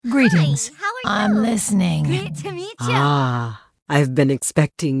Greetings. Hi, how are I'm you? listening. Great to meet you. I've been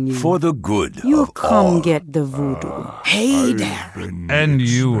expecting you. For the good You've of come all. get the voodoo. Hey there. And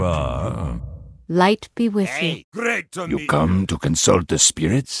you are? Light be with you. Great to You meet come to consult the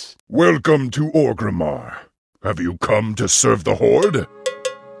spirits? Welcome to Orgrimmar. Have you come to serve the Horde?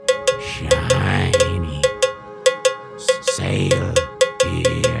 Shiny. Sail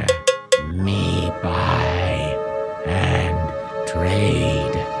here, me buy and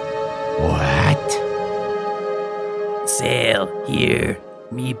trade. What? Sail here,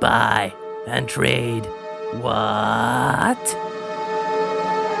 me buy and trade. What?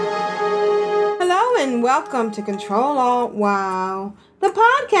 Hello and welcome to Ctrl Alt WoW, the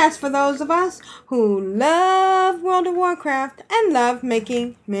podcast for those of us who love World of Warcraft and love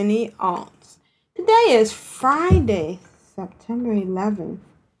making mini alts. Today is Friday, September 11th,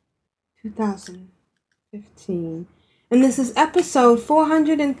 2015, and this is episode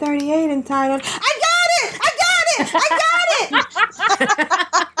 438 entitled, I got it!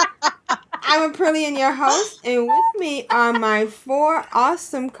 I'm Aprillian, your host, and with me are my four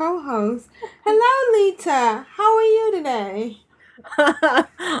awesome co-hosts. Hello, Lita. How are you today?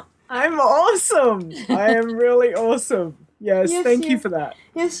 I'm awesome. I am really awesome. Yes, thank you for that.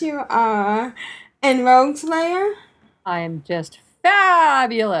 Yes, you are. And Rogue Slayer? I am just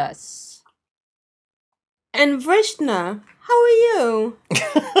fabulous. And Vrishna, how are you?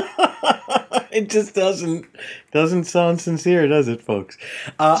 It just doesn't sound sincere, does it, folks?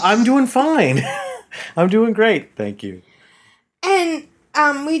 I'm doing fine. I'm doing great, thank you. And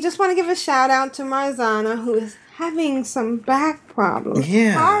we just want to give a shout out to Marzana, who is having some back problems.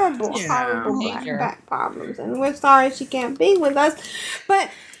 Yeah. Horrible back problems. And we're sorry she can't be with us. But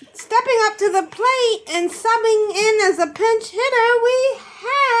stepping up to the plate and subbing in as a pinch hitter, we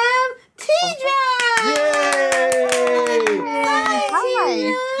have Tidra!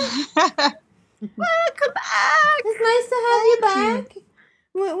 Yay! Hi. Welcome back! It's nice to have you back.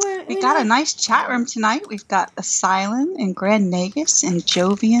 We got a nice chat room tonight. We've got Asylum and Grand Nagus and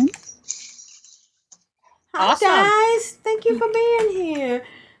Jovian. Hi, guys. Thank you for being here.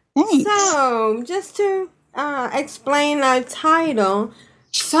 Thanks. So, just to explain our title,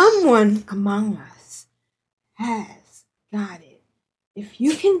 someone among us has got it. If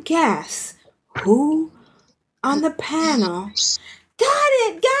you can guess who on the panel got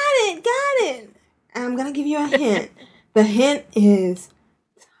it. I'm going to give you a hint. The hint is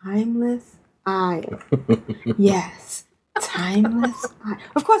Timeless Isle. Yes, Timeless Isle.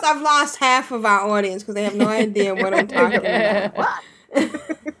 Of course, I've lost half of our audience because they have no idea what I'm talking about. What? There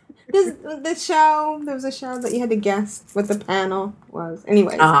was a show that you had to guess what the panel was.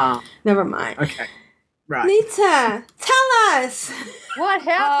 Anyways, never mind. Okay, right. Lita, tell us. What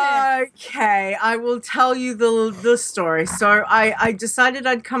happened? Okay, I will tell you the story. So I decided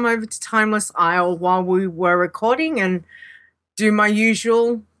I'd come over to Timeless Isle while we were recording and do my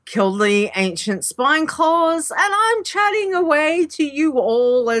usual kill the ancient spine claws, and I'm chatting away to you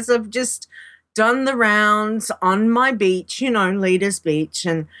all as I've just done the rounds on my beach, Leader's Beach,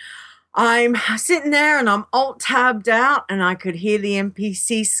 and I'm sitting there and I'm alt-tabbed out and I could hear the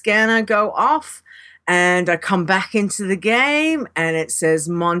NPC scanner go off. And I come back into the game, and it says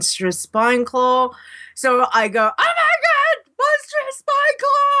Monstrous Spine Claw. So I go, oh my God, Monstrous Spine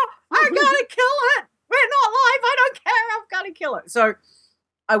Claw! I gotta kill it! We're not live, I don't care, I've gotta kill it. So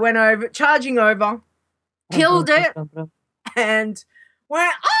I went over, charging over, killed it, and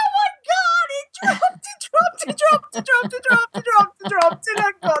went, oh my God, it dropped, and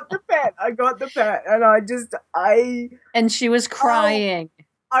I got the pet, and And she was crying.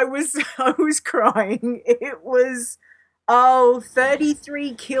 I was crying. It was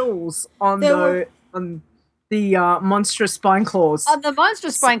 33 kills on the monstrous spine claws. On the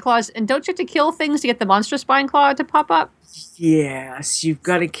monstrous spine claws, and don't you have to kill things to get the monstrous spine claw to pop up? Yes, you've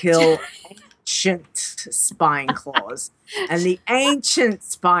got to kill ancient spine claws. And the ancient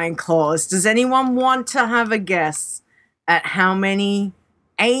spine claws, does anyone want to have a guess at how many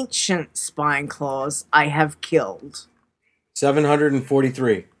ancient spine claws I have killed?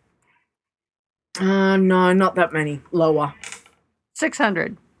 743. No, not that many. Lower.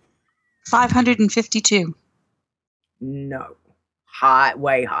 600. 552. No.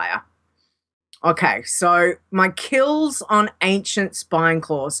 Way higher. Okay, so my kills on ancient spine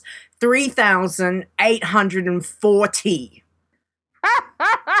claws, 3,840.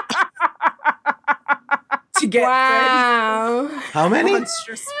 To get wow. How many?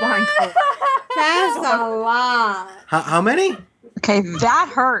 Monstrous spine claws. That's a lot. How many? Okay, that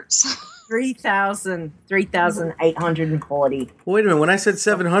hurts. 3,840. Wait a minute. When I said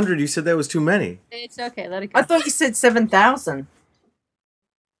 700, you said that was too many. It's okay. Let it go. I thought you said 7,000.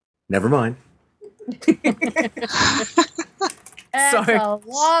 Never mind. That's a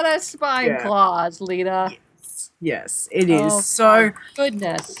lot of spine claws, Lita. Yes, it is. Oh, so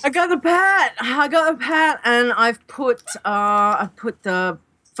goodness. I got the pat, and I've put the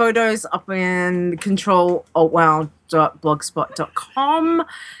photos up in Ctrl Alt WoW.blogspot.com.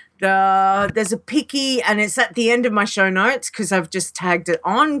 There's a picky, and it's at the end of my show notes because I've just tagged it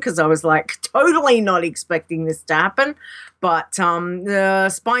on because I was like totally not expecting this to happen. But the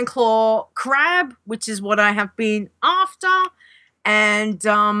spine claw crab, which is what I have been after, and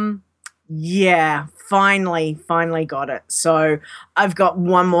finally got it. So I've got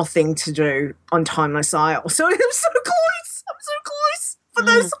one more thing to do on Timeless Isle. So I'm so close for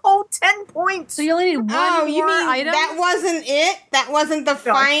those whole 10 points. So you only need one more you mean item? that wasn't it? That wasn't the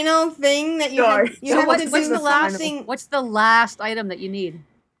final thing that you had to do something? What's the last item that you need?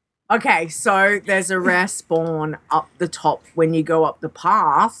 Okay, so there's a rare spawn up the top when you go up the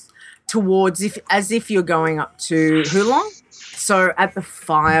path towards as if you're going up to Hulong. So at the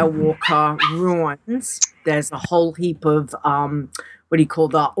Firewalker ruins, there's a whole heap of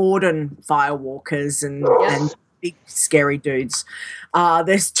the Orden Firewalkers and big scary dudes.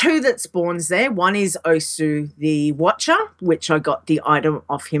 There's two that spawns there. One is Osu the Watcher, which I got the item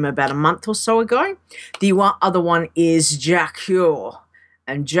off him about a month or so ago. The other one is Jacure,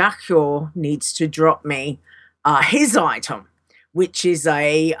 and Jacure needs to drop me his item, which is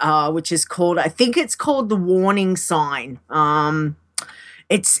called, I think it's called the Warning Sign.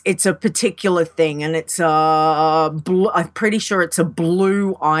 It's a particular thing, and it's I'm pretty sure it's a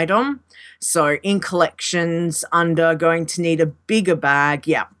blue item. So in collections under going to need a bigger bag.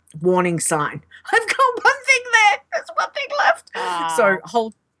 Yeah, Warning Sign. I've got one thing there. There's one thing left. So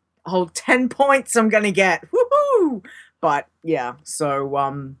hold 10 points I'm gonna get. Woohoo! But yeah,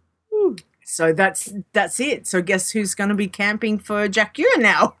 so that's it. So guess who's going to be camping for Jacure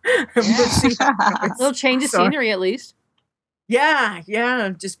now? We'll see. A little change of scenery at least. Yeah.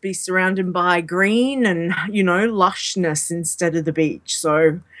 Just be surrounded by green and, lushness instead of the beach.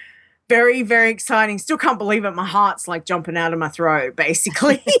 So very, very exciting. Still can't believe it. My heart's like jumping out of my throat,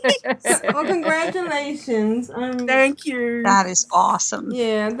 basically. Well, congratulations. Thank you. That is awesome.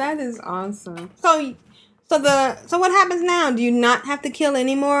 Yeah, that is awesome. So what happens now? Do you not have to kill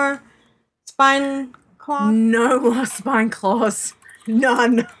any more spine claws? No more spine claws.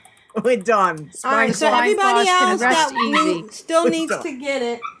 None. We're done. All right, so everybody else that still needs to get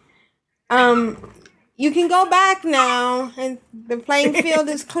it, you can go back now, and the playing field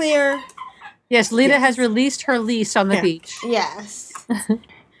is clear. Yes, Lita has released her lease on the beach. Yes.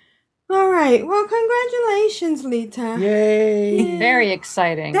 All right. Well, congratulations, Lita. Yay. Yeah. Very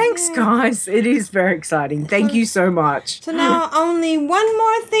exciting. Thanks, guys. It is very exciting. Thank you so much. So now only one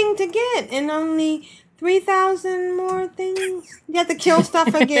more thing to get and only 3,000 more things. You have to kill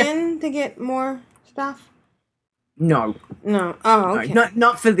stuff again to get more stuff? No. Oh, okay. No,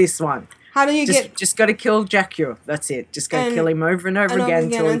 not for this one. How do you Just got to kill Jacure. That's it. Just got to kill him over and over again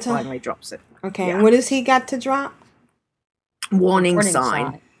until he finally drops it. Okay. Yeah. And what has he got to drop? Warning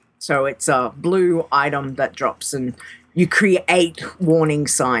sign. So it's a blue item that drops, and you create warning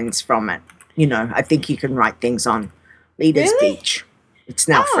signs from it. I think you can write things on Leader's Beach. It's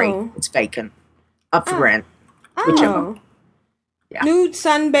now free. It's vacant. Up for rent. Whichever. Yeah. Nude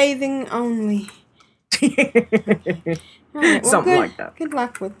sunbathing only. Right, something like that. Good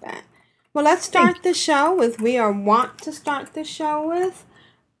luck with that. Well, let's start the show with, we are wont to start the show with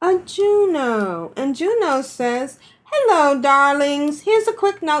a Juno. And Juno says, hello, darlings. Here's a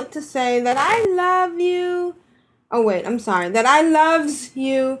quick note to say that I love you. Oh, wait, I'm sorry. That I loves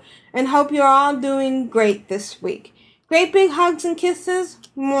you and hope you're all doing great this week. Great big hugs and kisses.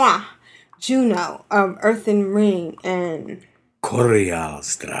 Mwah. Juno of Earthen Ring and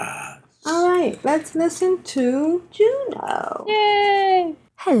Corialstra. All right, let's listen to Juno. Yay!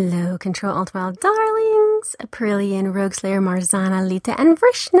 Hello, Ctrl Alt WoW darlings, Aprillian, Rogueslayer, Marzana, Lita, and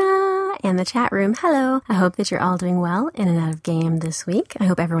Vrishna, and the chat room. Hello. I hope that you're all doing well in and out of game this week. I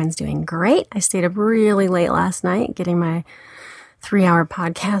hope everyone's doing great. I stayed up really late last night getting my 3-hour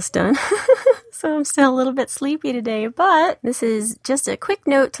podcast done. So I'm still a little bit sleepy today, but this is just a quick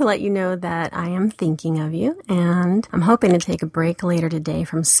note to let you know that I am thinking of you, and I'm hoping to take a break later today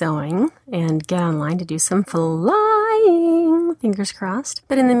from sewing and get online to do some flying. Fingers crossed.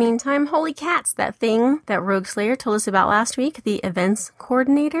 But in the meantime, holy cats, that thing that Rogueslayer told us about last week, the events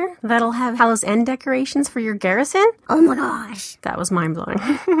coordinator, that'll have Hallow's End decorations for your garrison? Oh my gosh. That was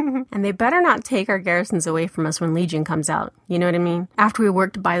mind-blowing. And they better not take our garrisons away from us when Legion comes out. You know what I mean? After we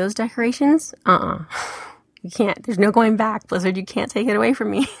work to buy those decorations, you can't. There's no going back, Blizzard. You can't take it away from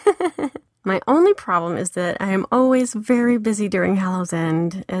me. My only problem is that I am always very busy during Hallow's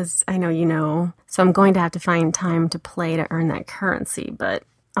End, as I know you know. So I'm going to have to find time to play to earn that currency, but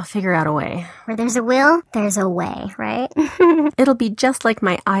I'll figure out a way. Where there's a will, there's a way, right? It'll be just like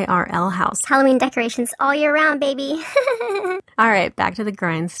my IRL house. Halloween decorations all year round, baby. All right, back to the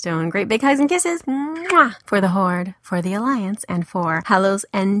grindstone. Great big hugs and kisses. Mwah! For the Horde, for the Alliance, and for Hallow's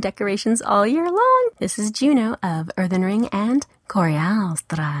End decorations all year long. This is Juno of Earthen Ring and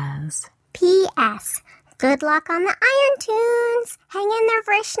Corialstras. P.S. Good luck on the Iron Tunes. Hang in there,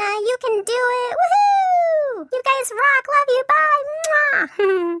 Vrishna. You can do it. Woohoo! You guys rock. Love you. Bye.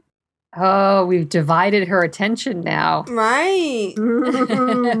 Mwah. Oh, we've divided her attention now. Right.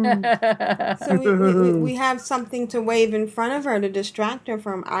 So we have something to wave in front of her to distract her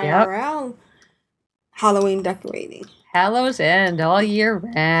from IRL Halloween decorating. Hallow's End all year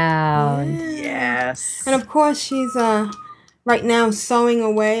round. Yeah. Yes. And of course, she's right now sewing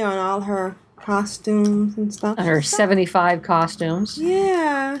away on all her costumes and stuff. Her 75 costumes.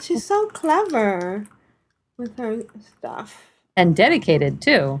 Yeah, she's so clever with her stuff. And dedicated,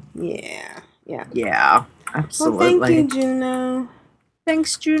 too. Yeah. Yeah, absolutely. Well, thank you, Juno.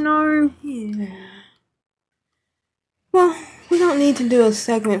 Thanks, Juno. Yeah. Well, we don't need to do a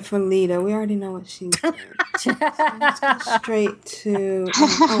segment for Lita. We already know what she's doing. So let's go straight to...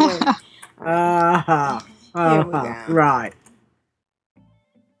 oh, wait. Here we go. Right.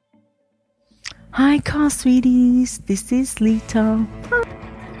 Hi, car sweeties. This is Lito.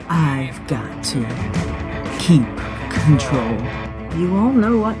 I've got to keep control. You all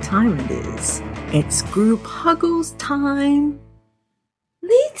know what time it is. It's group huggles time.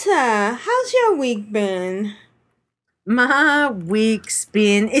 Lita, how's your week been? My week's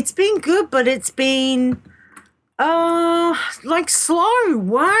it's been good, but it's been like slow.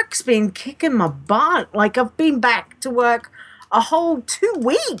 Work's been kicking my butt. Like I've been back to work a whole 2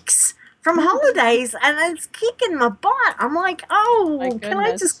 weeks from holidays, and it's kicking my butt. I'm like, can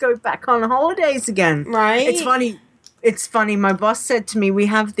I just go back on holidays again? Right. It's funny. My boss said to me, we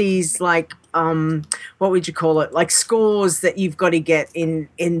have these like, what would you call it? Like scores that you've got to get in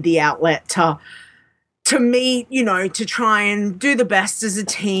the outlet to meet, to try and do the best as a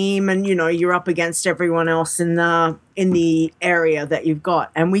team. And, you're up against everyone else in the area that you've got.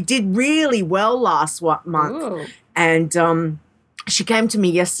 And we did really well last month. Ooh. And, she came to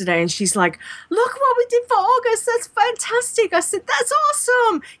me yesterday and she's like, look what we did for August. That's fantastic. I said, that's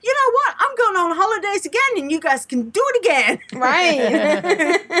awesome. You know what? I'm going on holidays again and you guys can do it again.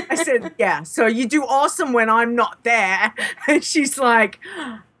 Right. I said, yeah. So you do awesome when I'm not there. And she's like,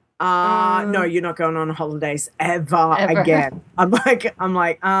 no, you're not going on holidays ever again. I'm like,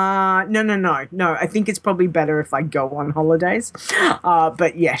 no. I think it's probably better if I go on holidays.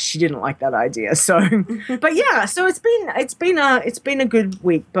 But yeah, she didn't like that idea. So, but yeah, so it's been a good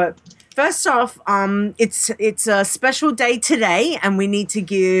week. But first off, it's a special day today, and we need to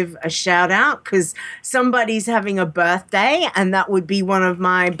give a shout out because somebody's having a birthday, and that would be one of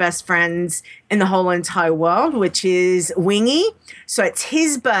my best friends in the whole entire world, which is Wingy. So it's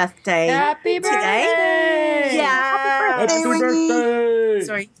his birthday. Happy today. birthday! Yeah. Happy birthday!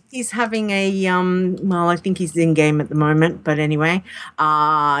 Sorry, he's having a I think he's in game at the moment, but anyway,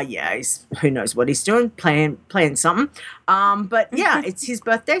 he's who knows what he's doing, playing something. But yeah, it's his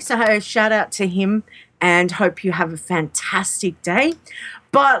birthday, so shout out to him and hope you have a fantastic day.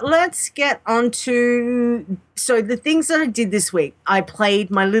 But let's get on to the things that I did this week. I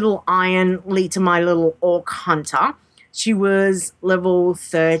played my little Iron Lita, my little Orc Hunter. She was level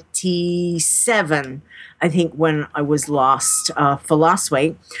 37, I think, when I was last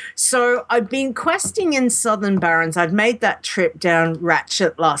week. So I've been questing in Southern Barrens. I'd made that trip down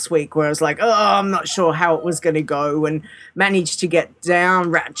Ratchet last week where I was like, I'm not sure how it was going to go, and managed to get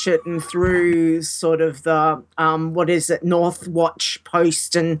down Ratchet and through sort of the, North Watch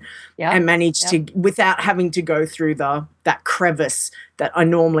post and managed to, without having to go through that crevice that I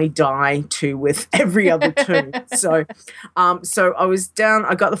normally die to with every other toon. So I was down,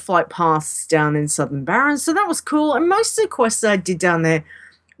 I got the flight pass down in Southern Barrens, so that was cool. And most of the quests that I did down there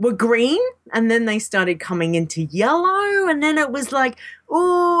were green, and then they started coming into yellow, and then it was like,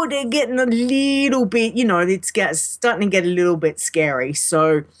 they're getting a little bit, it's starting to get a little bit scary.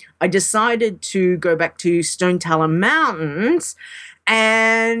 So I decided to go back to Stone Talon Mountains.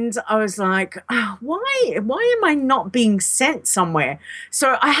 And I was like, why am I not being sent somewhere?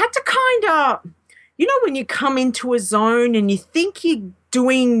 So I had to kind of, when you come into a zone and you think you're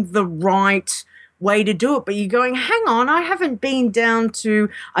doing the right way to do it, but you're going, hang on, I haven't been down to,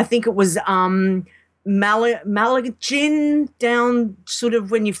 I think it was Malagin, down sort of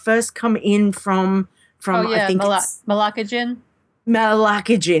when you first come in from I think Malakajin.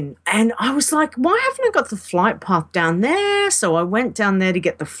 Malacogin. And I was like, why haven't I got the flight path down there? So I went down there to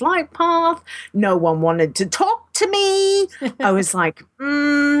get the flight path. No one wanted to talk to me. I was like,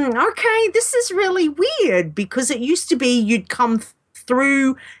 okay, this is really weird, because it used to be you'd come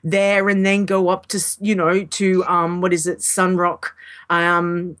through there and then go up to, to what is it, Sunrock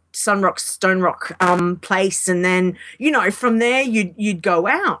Stone Rock place, and then from there you'd go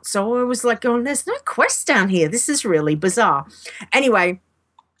out. So I was like, oh, there's no quest down here. This is really bizarre. Anyway,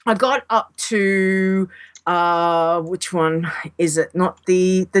 I got up to which one is it? Not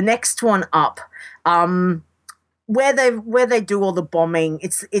the next one up. Where they do all the bombing.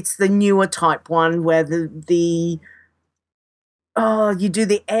 It's the newer type one where you do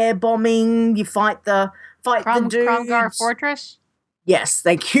the air bombing, you fight the dudes. Kromgar Fortress? Yes,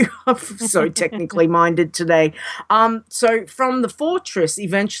 thank you. I'm so technically minded today. So from the fortress,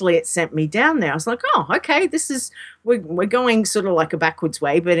 eventually it sent me down there. I was like, oh, okay, we're going sort of like a backwards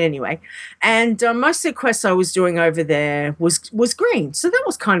way, but anyway. And most of the quests I was doing over there was green. So that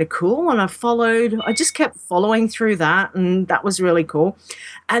was kind of cool. And I just kept following through that, and that was really cool.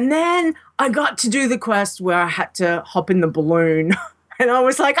 And then I got to do the quest where I had to hop in the balloon. And I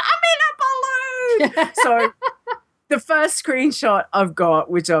was like, I'm in a balloon! So the first screenshot I've got,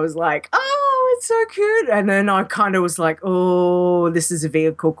 which I was like, oh, it's so cute. And then I kind of was like, oh, this is a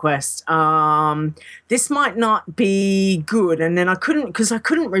vehicle quest. This might not be good. And then I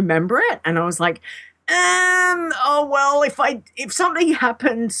couldn't remember it. And I was like, oh, well, if something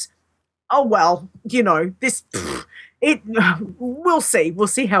happens, oh, well, we'll see. We'll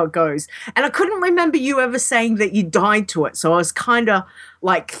see how it goes. And I couldn't remember you ever saying that you died to it. So I was kind of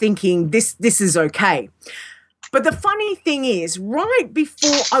like thinking this is okay. But the funny thing is, right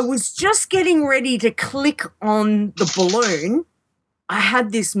before I was just getting ready to click on the balloon, I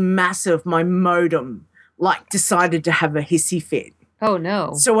had my modem, decided to have a hissy fit. Oh,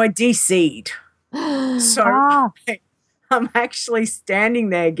 no. So I DC'd. So I'm actually standing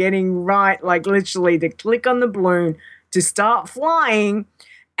there getting literally to click on the balloon to start flying.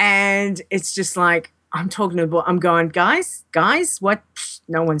 And it's just like, I'm going, guys, what?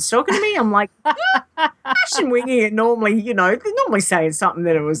 No one's talking to me. I'm like, fashion winging it normally, they're normally saying something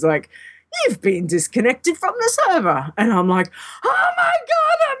that it was like, you've been disconnected from the server. And I'm like, oh my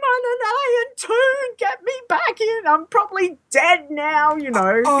God, I'm on an Iron Tune. Get me back in. I'm probably dead now,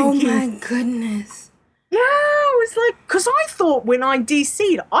 Oh thinking, my goodness. Yeah, I was like, because I thought when I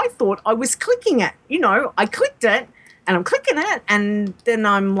DC'd, I thought I was clicking it. I clicked it and I'm clicking it. And then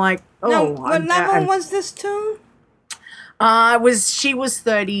I'm like, oh. Now, what level was this tune? She was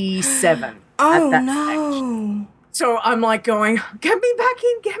 37. Oh, at that no. stage. So I'm like going, get me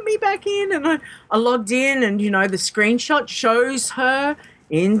back in. And I logged in, and, the screenshot shows her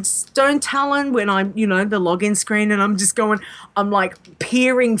in Stone Talon when I'm, the login screen, and I'm just going, I'm like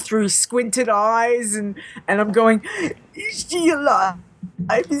peering through squinted eyes, and I'm going, is she alive?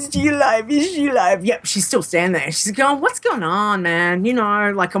 Is she alive? Yep, she's still standing there. She's going, what's going on, man?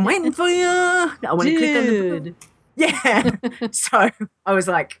 I'm waiting for you. I want to click on the... Yeah. So I was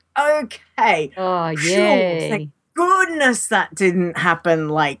like, okay. Oh, yay. Sure. Thank goodness that didn't happen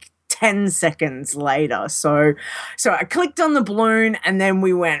 10 seconds later. So I clicked on the balloon, and then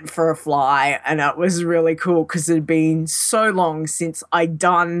we went for a fly, and it was really cool because it had been so long since I'd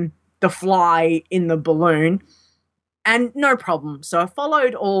done the fly in the balloon, and no problem. So I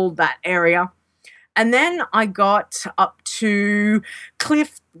followed all that area. And then I got up to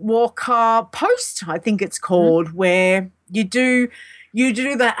Cliff Walker Post, I think it's called, where you do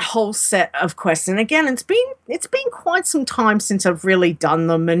that whole set of quests. And again, it's been quite some time since I've really done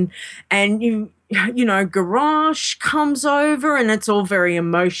them. And Garrosh comes over, and it's all very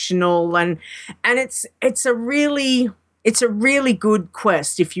emotional, and it's a really good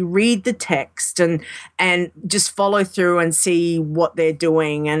quest if you read the text and just follow through and see what they're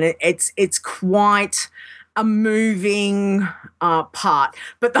doing, and it's quite a moving part.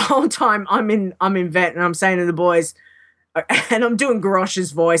 But the whole time I'm in vet, and I'm saying to the boys, and I'm doing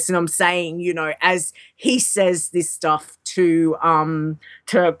Garrosh's voice, and I'm saying, as he says this stuff to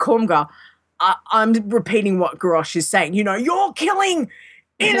Kumga, I'm repeating what Garrosh is saying. You're killing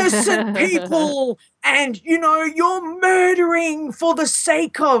innocent people, and you're murdering for the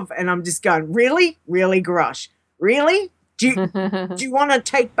sake of, and I'm just going, really Garrosh, really? Do you want to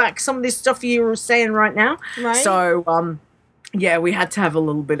take back some of this stuff you were saying right now? Right. So yeah, we had to have a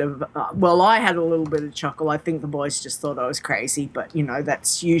little bit of I had a little bit of chuckle. I think the boys just thought I was crazy, but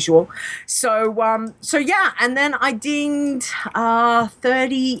that's usual. So yeah, and then I dinged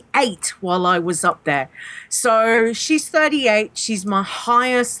 38 while I was up there. So she's 38. She's my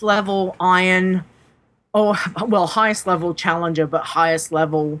highest level iron well, highest level challenger, but highest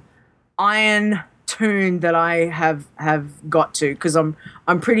level iron tune that I have got to, because I'm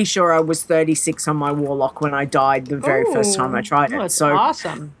pretty sure I was 36 on my warlock when I died the very first time I tried it. That's so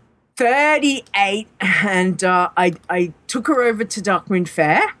awesome. 38, and I took her over to Darkmoon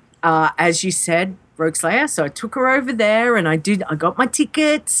Fair, as you said, Rogue Slayer. So I took her over there, and I got my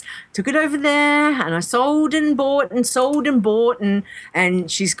tickets, took it over there, and I sold and bought, and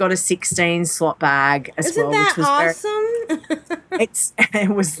she's got a 16 slot bag as Isn't well, that which was awesome? it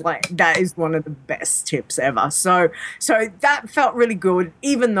was like, that is one of the best tips ever. So that felt really good,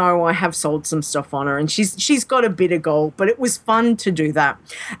 even though I have sold some stuff on her, and she's got a bit of gold, but it was fun to do that.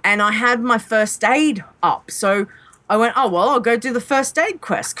 And I had my first aid up, so I went, oh, well, I'll go do the first aid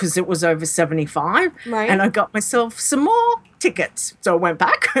quest, because it was over 75. Right. And I got myself some more tickets. So I went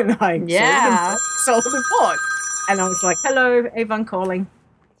back and I sold and bought. And I was like, hello, Avon calling.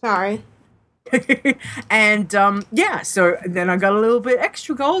 Sorry. And so then I got a little bit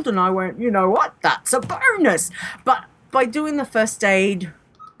extra gold, and I went, you know what? That's a bonus. But by doing the first aid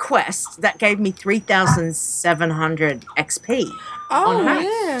quest, that gave me 3,700 XP. Oh,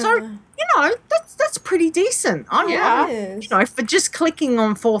 yeah. So, that's pretty decent. For just clicking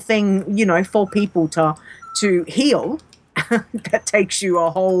on four people to heal, that takes you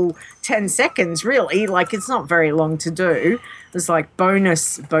a whole 10 seconds, really. Like, it's not very long to do. It's like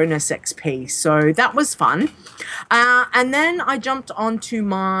bonus XP. So that was fun. And then I jumped onto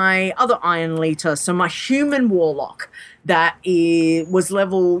my other Iron Leader, so my human warlock that was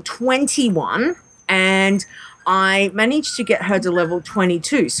level 21, and I managed to get her to level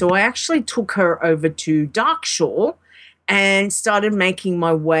 22. So I actually took her over to Darkshore and started making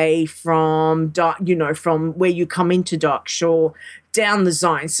my way from from where you come into Darkshore down the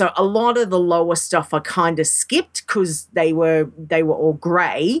zone. So a lot of the lower stuff I kind of skipped because they were all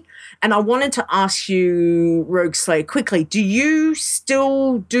grey. And I wanted to ask you, Rogue Slayer, quickly, do you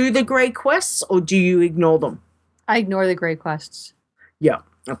still do the grey quests, or do you ignore them? I ignore the grey quests. Yeah.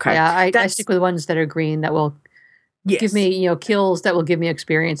 Okay. Yeah, I stick with the ones that are green that will give me, kills that will give me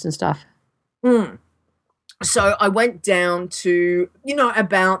experience and stuff. So I went down to,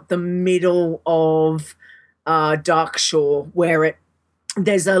 about the middle of Darkshore, where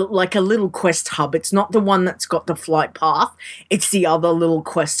there's a little quest hub. It's not the one that's got the flight path. It's the other little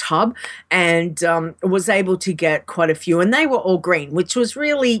quest hub, and was able to get quite a few, and they were all green, which was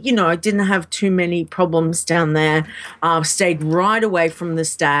really, I didn't have too many problems down there. Stayed right away from the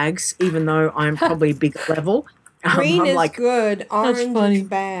stags, even though I'm probably a big level. Green is good. Orange is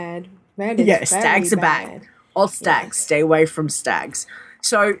bad. Red is stags are bad. All stags. Stay away from stags.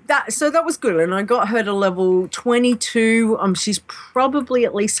 So that was good, and I got her to level 22. She's probably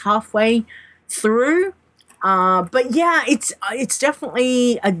at least halfway through. But yeah, it's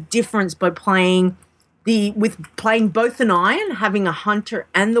definitely a difference by playing both an iron, having a hunter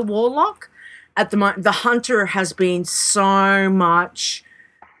and the warlock. At the moment, the hunter has been so much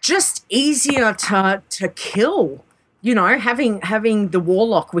just easier to kill. Having the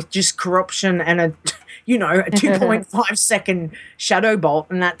warlock with just corruption and a 2.5 second shadow bolt,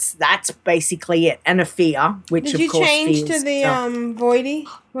 and that's basically it, and a fear, which did you of course change to the Voidy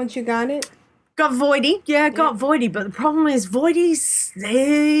once you got it? Got Voidy, got Voidy, but the problem is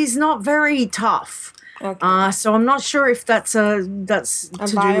he's not very tough. Okay. So I'm not sure if that's to do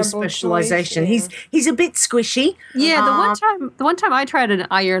with specialization. Choice, He's a bit squishy. Yeah, the one time I tried an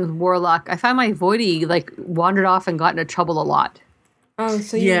iron warlock, I found my Voidy wandered off and got into trouble a lot. Oh,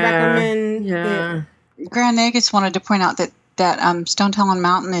 so you recommend? Yeah. Grand Nagus wanted to point out that Stone Talon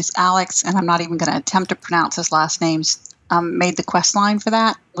Mountain is Alex, and I'm not even going to attempt to pronounce his last names. Made the quest line for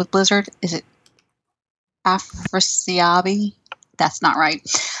that with Blizzard. Is it Afrasiabi? That's not right.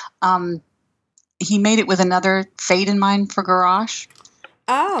 He made it with another fate in mind for Garrosh.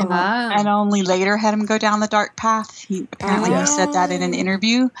 Oh. And only later had him go down the dark path. He said that in an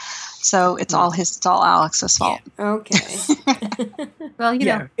interview. So it's all Alex's fault. Okay. Well,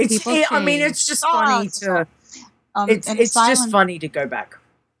 it's just funny to. It's just funny to go back.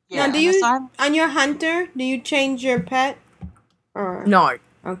 Yeah. Now, do you on your hunter? Do you change your pet? Or no?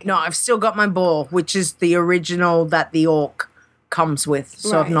 Okay. No, I've still got my boar, which is the original that the orc comes with.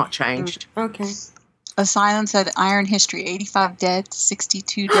 So I've not changed. Okay. Asylum said Iron History, 85 dead,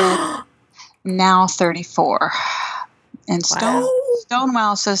 62 dead, now 34. And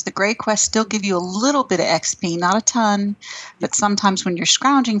Stonewall says the Grey Quest still give you a little bit of XP, not a ton, but sometimes when you're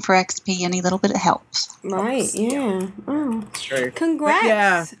scrounging for XP, any little bit helps. Right, yeah. Oh. True.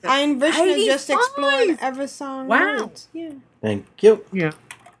 Congrats. Iron Vishnu just explored Eversong. Wow. Woods. Yeah. Thank you. Yeah.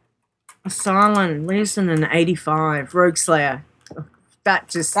 Asylum, listen, an 85. Rogue Slayer. That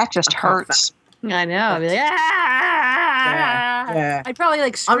just hurts. I know. I'd be like, Yeah. I'd probably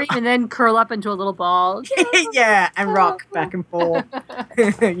like scream and then curl up into a little ball. Yeah, and rock back and forth.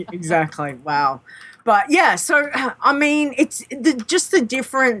 Exactly. Wow. But yeah, so I mean, it's just the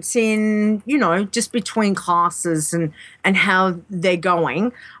difference in, just between classes and how they're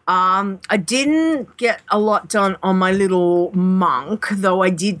going. I didn't get a lot done on my little monk, though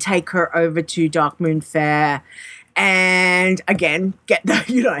I did take her over to Dark Moon Fair. And again, get the,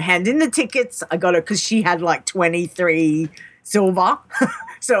 hand in the tickets. I got her because she had like 23 silver.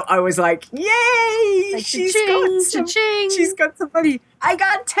 So I was like, yay, like, she's got some money. I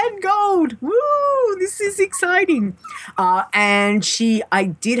got 10 gold. Woo, this is exciting. And I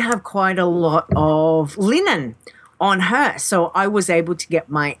did have quite a lot of linen on her. So I was able to get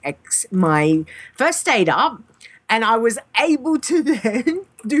my first aid up, and I was able to then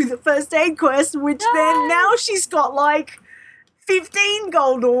do the first aid quest, which then now she's got like 15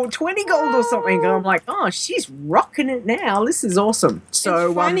 gold or 20 gold or something. And I'm like, oh, she's rocking it now. This is awesome. So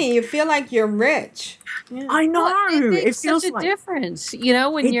it's funny. You feel like you're rich. Yeah. I know. Well, it makes such a difference.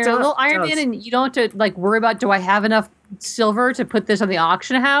 When you're a little Iron Man and you don't have to like worry about, do I have enough silver to put this on the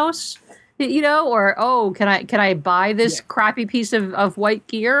auction house? Or can I buy this crappy piece of white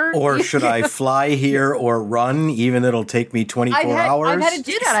gear? Or should I fly here or run, even it'll take me 24 hours? I've had to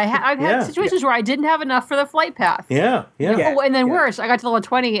do that. I've had situations where I didn't have enough for the flight path. Yeah. Oh, and then worse, I got to level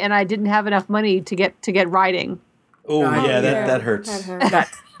 20 and I didn't have enough money to get riding. That hurts.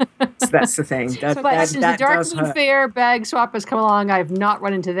 That's the thing. But since the Dark Moon Fair bag swap has come along, I've not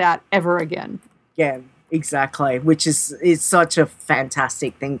run into that ever again. Yeah. Exactly, which is such a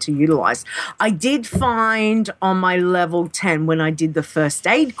fantastic thing to utilize. I did find on my level 10 when I did the first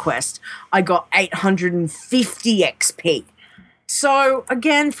aid quest, I got 850 XP. So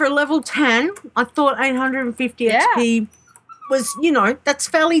again, for level 10, I thought 850 XP was, that's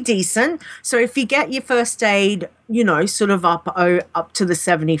fairly decent. So if you get your first aid, sort of up to the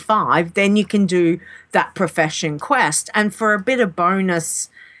 75, then you can do that profession quest. And for a bit of bonus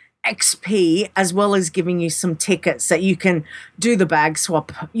XP, as well as giving you some tickets that you can do the bag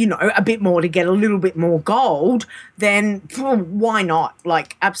swap, a bit more to get a little bit more gold, then why not?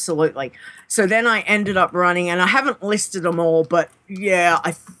 Like, absolutely. So then I ended up running, and I haven't listed them all, but yeah,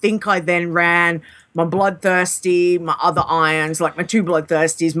 I think I then ran my Bloodthirsty, my other irons, like my 2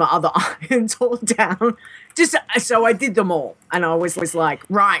 Bloodthirsties, my other irons all down. So I did them all, and I was like,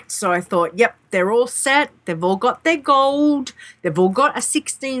 right. So I thought, yep, they're all set. They've all got their gold. They've all got a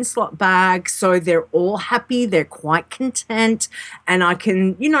 16 slot bag. So they're all happy. They're quite content. And I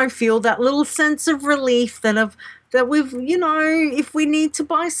can, feel that little sense of relief that we've, if we need to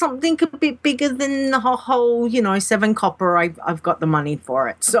buy something a bit bigger than the whole, 7 copper, I've got the money for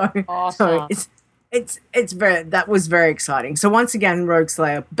it. So, awesome. So that was very exciting. So once again, Rogue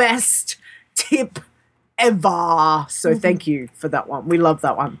Slayer, best tip ever. So thank you for that one. We love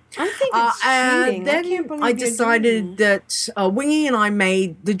that one. I think it's cheating. Then I decided that Wingy and I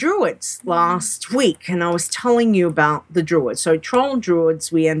made the Druids last week, and I was telling you about the Druids. So Troll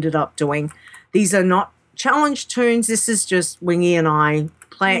Druids we ended up doing. These are not challenge tunes. This is just Wingy and I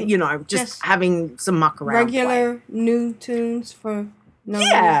playing, just having some muck around. Regular new tunes for no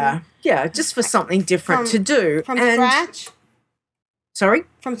reason. Yeah, just for something different to do. From scratch? Sorry?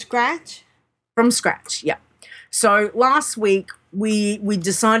 From scratch? From scratch, yeah. So last week we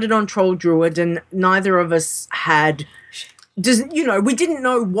decided on Troll Druid, and neither of us had, we didn't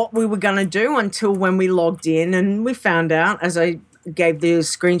know what we were going to do until when we logged in, and we found out, as I gave the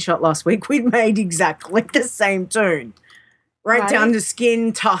screenshot last week, we'd made exactly the same tune, right down to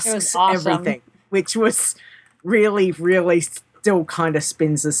skin, tusks, awesome. everything, which was really, really still kind of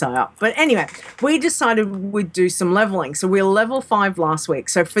spins us out. But anyway, we decided we'd do some leveling. So we were level 5 last week.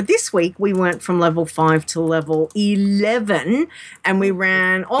 So for this week, we went from level 5 to level 11, and we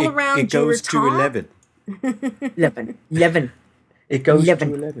ran all around. It goes to 11. 11. It goes to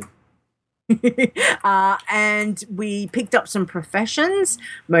 11. And we picked up some professions,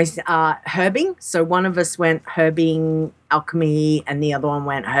 most herbing. So one of us went herbing alchemy and the other one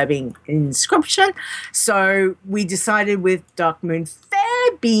went herbing inscription. So we decided with Dark Moon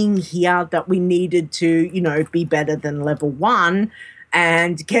Fair being here that we needed to, be better than level 1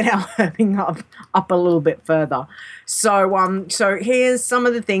 and get our herbing up a little bit further. So here's some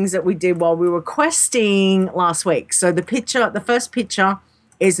of the things that we did while we were questing last week. So the first picture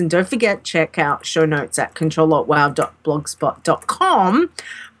is, and don't forget, check out show notes at ctrlaltwow.blogspot.com.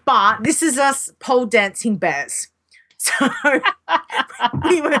 But this is us pole dancing bears. So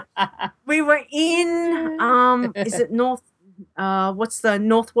we were in is it North? What's the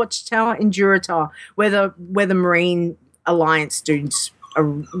North Watchtower in Durotar, where the Marine Alliance dudes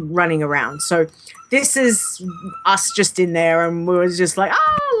running around. So this is us just in there, and we were just like,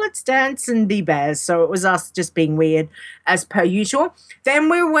 let's dance and be bears. So it was us just being weird as per usual. Then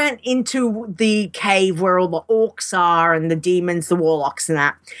we went into the cave where all the orcs are and the demons, the warlocks and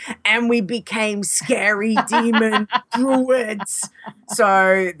that. And we became scary demon druids.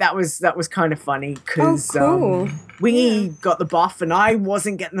 So that was kind of funny because cool. we got the buff and I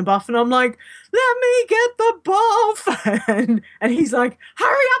wasn't getting the buff, and I'm like, let me get the buff. And he's like,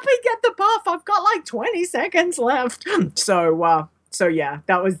 hurry up and get the buff. I've got like 20 seconds left. So yeah,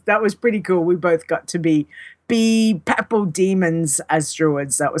 that was pretty cool. We both got to be purple demons as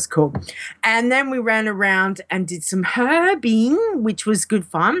druids. That was cool. And then we ran around and did some herbing, which was good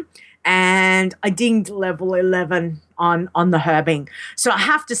fun. And I dinged level 11 on the herbing. So I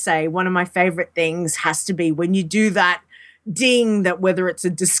have to say, one of my favorite things has to be when you do that ding, that whether it's a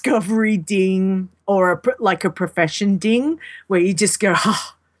discovery ding or a profession ding, where you just go,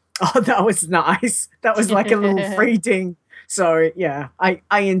 oh, that was nice. That was like a little free ding. So yeah, I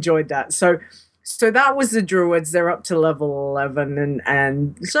enjoyed that. So that was the druids. They're up to level 11,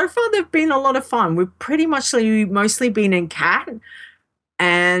 and so far they've been a lot of fun. We've pretty much mostly been in cat,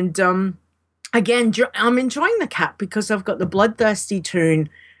 and again, I'm enjoying the cat because I've got the bloodthirsty toon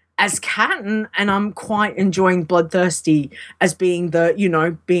as cat, and I'm quite enjoying bloodthirsty as being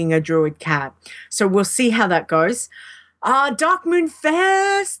being a druid cat. So we'll see how that goes. Dark Moon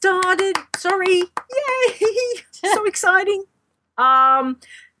Fair started. Sorry. Yay. So exciting.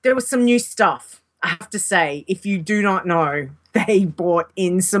 There was some new stuff, I have to say. If you do not know, they brought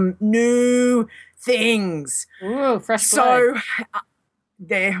in some new things. Ooh, fresh blood. So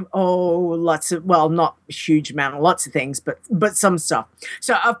there lots of, well, not a huge amount, lots of things, but some stuff.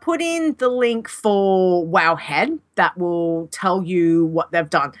 So I've put in the link for Wowhead that will tell you what they've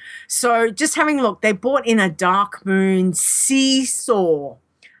done. So just having a look, they brought in a Dark Moon seesaw,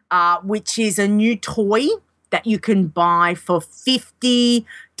 which is a new toy that you can buy for 50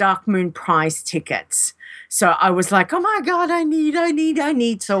 Dark Moon prize tickets. So I was like, oh my God, I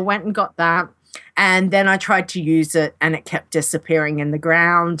need. So I went and got that. And then I tried to use it and it kept disappearing in the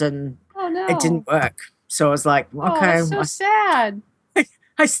ground and it didn't work. So I was like, okay. Oh, that's so sad.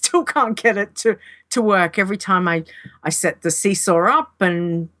 I still can't get it to work. Every time I set the seesaw up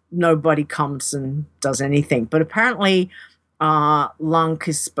and nobody comes and does anything. But apparently Lunk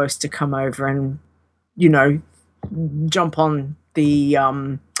is supposed to come over and, jump on the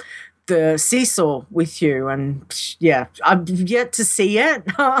seesaw with you, and yeah, I've yet to see it.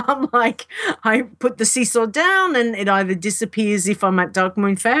 I'm like, I put the seesaw down and it either disappears if I'm at Dark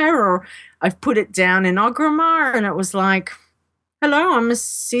Moon Fair, or I've put it down in Ogrimmar and it was like, hello, I'm a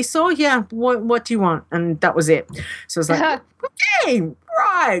seesaw. Yeah, what do you want? And that was it. So I was like, okay,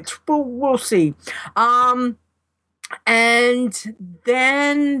 right, we'll see. And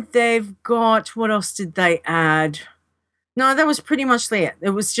then they've got, what else did they add? No, that was pretty much it. It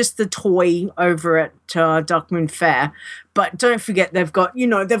was just the toy over at Dark Moon Fair. But don't forget, they've got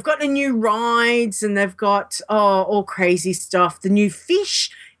the new rides and they've got all crazy stuff. The new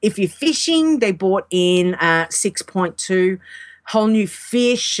fish, if you're fishing, they bought in at 6.2 whole new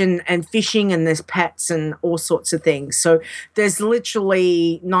fish and fishing, and there's pets and all sorts of things. So there's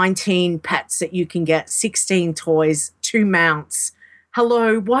literally 19 pets that you can get, 16 toys, 2 mounts.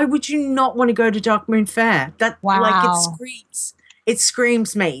 Hello, why would you not want to go to Dark Moon Fair? It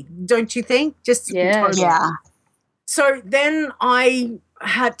screams me, don't you think? Just totally. Yeah. So then I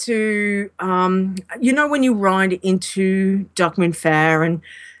had to, when you ride into Dark Moon Fair and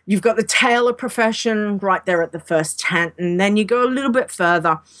you've got the Tailor profession right there at the first tent, and then you go a little bit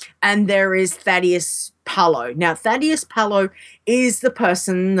further and there is Thaddeus Palo. Now, Thaddeus Palo is the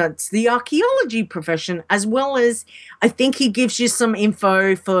person that's the archaeology profession, as well as I think he gives you some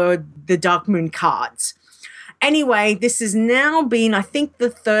info for the Dark Moon cards. Anyway, this has now been, I think, the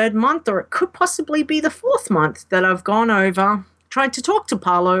 3rd month, or it could possibly be the 4th month that I've gone over, tried to talk to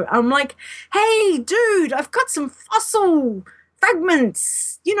Palo. I'm like, hey, dude, I've got some fossil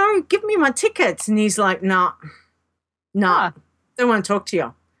fragments, give me my tickets. And he's like, nah, don't want to talk to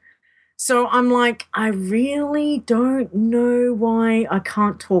you. So I'm like, I really don't know why I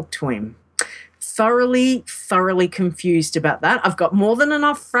can't talk to him. Thoroughly confused about that. I've got more than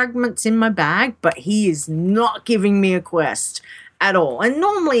enough fragments in my bag, but he is not giving me a quest at all. And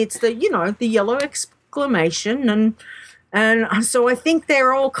normally it's the yellow exclamation. And so I think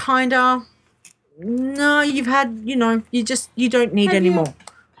they're all kind of, no, you've had, you don't need any more.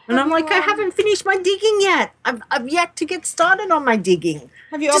 And I'm like, I haven't finished my digging yet. I've yet to get started on my digging.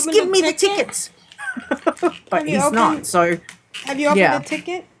 Have you just opened give the me ticket? the tickets. But he's not. So have you opened the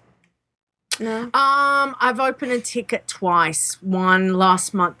ticket? No. I've opened a ticket twice, one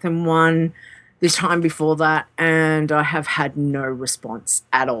last month and one the time before that, and I have had no response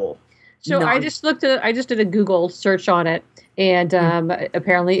at all. So None. I just did a Google search on it, and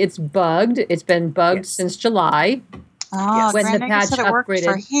apparently it's bugged. It's been bugged since July. Oh, when the patch said it worked upgraded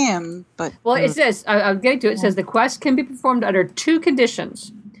for him, but it says I'm getting to it. It says the quest can be performed under 2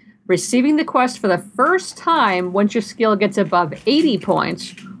 conditions: receiving the quest for the first time once your skill gets above 80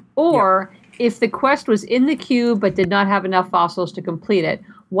 points, or if the quest was in the queue but did not have enough fossils to complete it.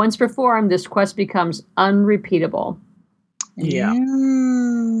 Once performed, this quest becomes unrepeatable. Yeah.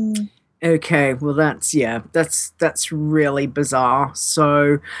 Okay, well that's really bizarre.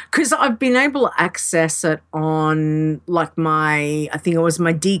 So, because I've been able to access it on like I think it was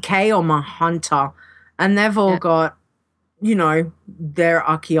my DK or my Hunter, and they've all got, their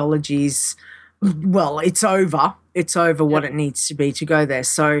archaeologies. Well, it's over. It's over what it needs to be to go there.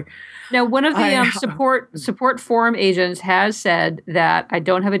 So now, one of the support forum agents has said that I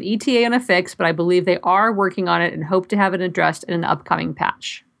don't have an ETA on a fix, but I believe they are working on it and hope to have it addressed in an upcoming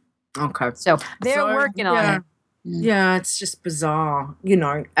patch. Okay. So they're working on it. Yeah, it's just bizarre,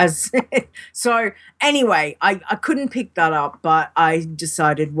 so anyway, I couldn't pick that up, but I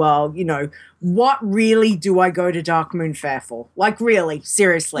decided, well, what really do I go to Dark Moon Fair for? Like, really,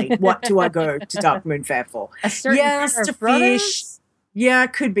 seriously, what do I go to Dark Moon Fair for? Yes, to fish. Yeah,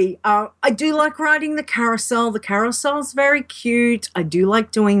 it could be. I do like riding the carousel. The carousel's very cute. I do like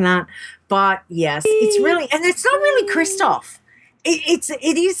doing that. But yes, it's really, and it's not really Kristoff.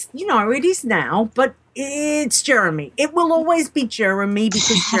 It is now, but it's Jeremy. It will always be Jeremy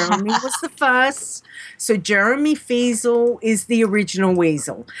because Jeremy was the first. So Jeremy Feasel is the original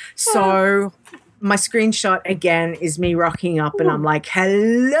Weasel. So my screenshot again is me rocking up and I'm like,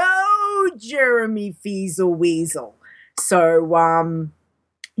 hello, Jeremy Feasel Weasel. So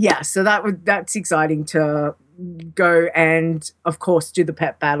so that's exciting to go and of course do the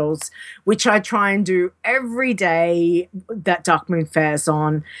pet battles, which I try and do every day that Dark Moon Fair's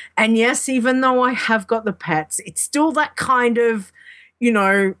on. And yes, even though I have got the pets, it's still that kind of,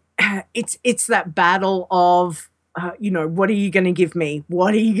 it's that battle of what are you going to give me?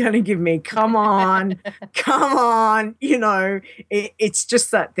 What are you going to give me? Come on, come on. It's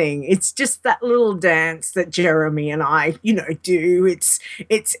just that thing. It's just that little dance that Jeremy and I, do. It's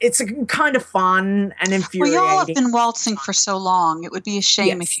a kind of fun and infuriating. Well, y'all have been waltzing for so long. It would be a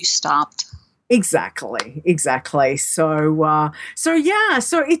shame if you stopped. Exactly. So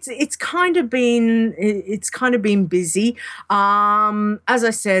it's kind of been busy. As I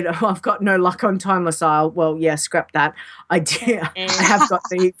said, I've got no luck on Timeless Isle. Well, yeah, scrap that. I have got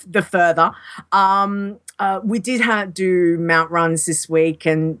the further. We did do mount runs this week,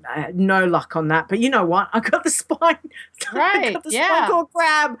 and no luck on that. But you know what? I got the spine. Right. I got the spine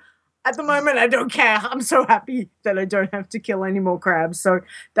crab. At the moment, I don't care. I'm so happy that I don't have to kill any more crabs. So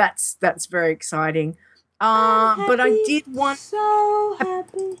that's very exciting. But I did want so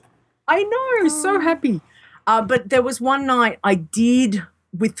happy. I know, so happy. But there was one night I did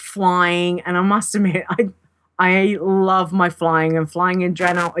with flying, and I must admit, I love my flying, and flying in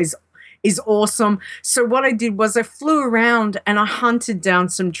Draenor is awesome. So what I did was I flew around and I hunted down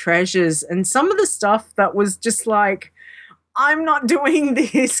some treasures, and some of the stuff that was just like, I'm not doing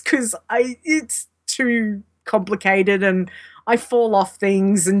this because it's too complicated and I fall off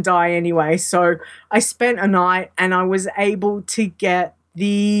things and die anyway. So I spent a night and I was able to get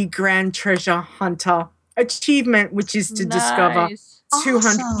the Grand Treasure Hunter achievement, which is to discover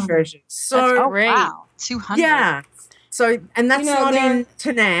 200 treasures. So that's great. Wow, 200. Yeah. So, and that's not in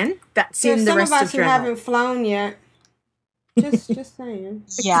Tanan. That's in the rest of Draenor. Some of us who haven't flown yet. Just saying.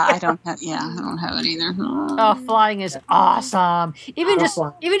 Yeah, I don't have it either. Oh, flying is awesome. Even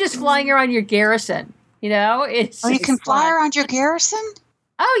just flying around your garrison. You can fly around your garrison?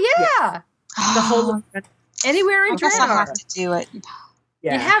 Oh yeah. The whole anywhere in I guess I Draenor. have to do it.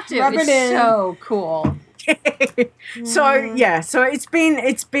 Yeah. You have to. Rub it it's in. so cool. So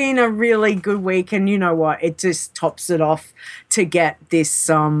it's been a really good week, and you know what? It just tops it off to get this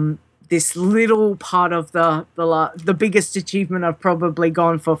this little part of the biggest achievement I've probably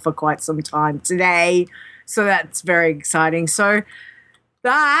gone for quite some time today. So that's very exciting. So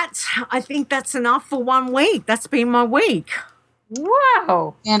I think that's enough for 1 week. That's been my week.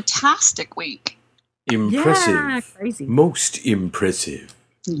 Wow. Fantastic week. Impressive. Yeah, crazy. Most impressive.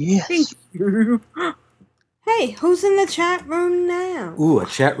 Yes. Thank you. Hey, who's in the chat room now? Ooh, a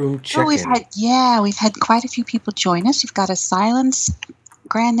chat room check-in. We've had quite a few people join us. We've got a Silence,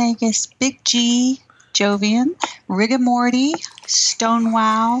 Grand Nagus, Big G, Jovian, Rigamorty,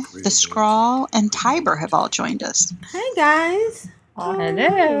 Stonewow, The Scrawl, and Tiber have all joined us. Hey, guys.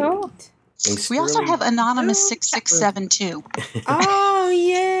 Hello. We also have Anonymous 6672. Oh,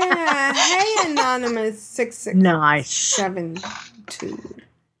 yeah. Hey, Anonymous 6672.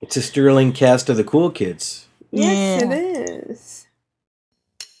 It's a sterling cast of the cool kids. Yes, it is.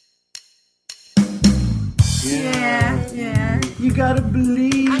 Yeah. You gotta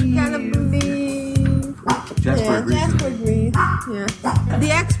believe. I gotta believe. Jasper agrees. Yeah. The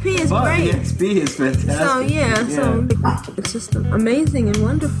XP is great. The XP is fantastic. So it's just amazing and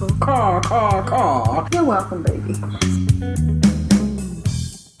wonderful. Caw. You're welcome, baby.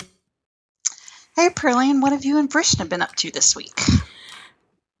 Hey, Perlian, what have you and Vrishna been up to this week?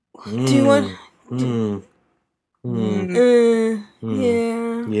 Do you want... Yeah.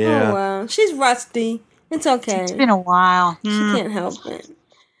 Oh, well. She's rusty. It's okay. It's been a while. She can't help it.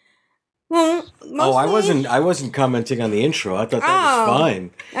 Well, mostly... I wasn't commenting on the intro. I thought that was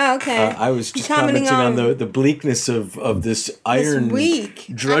fine. Oh, okay. I was just commenting on the bleakness of this iron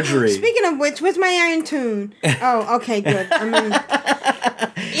drudgery. Speaking of which, where's my iron tune? Oh, okay, good. I mean,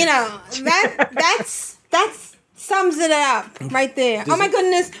 that's sums it up right there. Oh my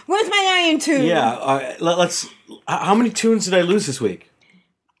goodness, where's my iron tune? Yeah, let's. How many tunes did I lose this week?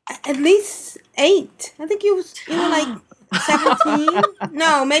 At least 8. I think you were like 17.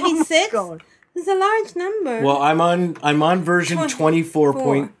 No, maybe 6. It's a large number. Well, I'm on version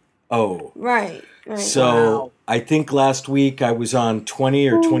 24.0. Right. So I think last week I was on 20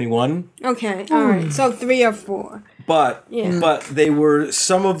 or 21. Okay, all right. So 3 or 4. But they were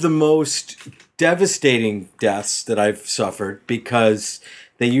some of the most devastating deaths that I've suffered because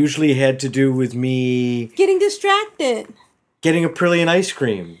they usually had to do with me getting distracted. Getting Aprillian ice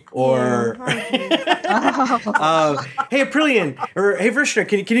cream, or hey Aprillian, or hey Vrishna,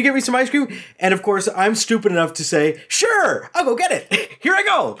 can you get me some ice cream? And of course, I'm stupid enough to say, sure, I'll go get it. Here I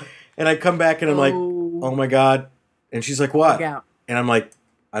go. And I come back and I'm like, oh my god. And she's like, what? And I'm like,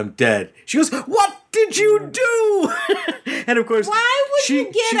 I'm dead. She goes, what did you do? And of course, why would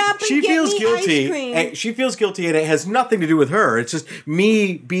you get up and get me ice cream? And she feels guilty, and it has nothing to do with her. It's just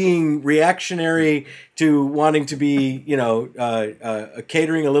me being reactionary to wanting to be,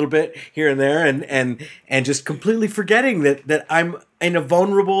 catering a little bit here and there, and just completely forgetting that I'm in a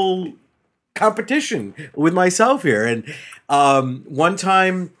vulnerable competition with myself here. And one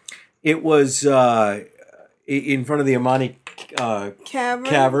time, it was in front of the Amani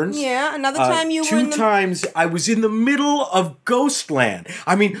caverns. Yeah, another time you were 2 times I was in the middle of Ghostland.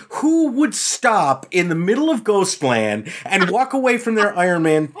 I mean, who would stop in the middle of Ghostland and walk away from their Iron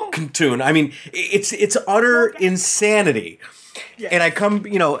Man tune? I mean, it's utter insanity. Yes. And I come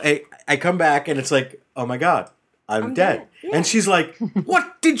back and it's like, oh my god, I'm dead. Yeah. And she's like,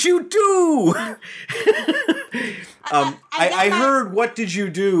 what did you do? I heard "What did you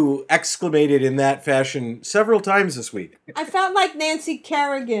do?" exclamated in that fashion several times this week. I felt like Nancy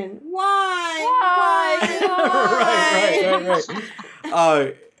Kerrigan. Why?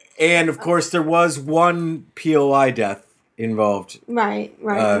 Right. And of course, there was one POI death involved. Right.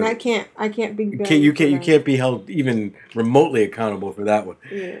 And I can't be. You can't be held even remotely accountable for that one.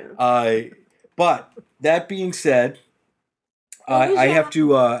 Yeah. But that being said, I have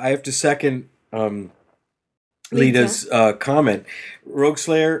to second. Lita's comment. Rogue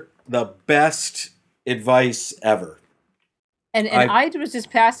Slayer, the best advice ever. And I was just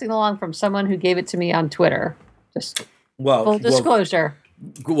passing along from someone who gave it to me on Twitter. Just full disclosure.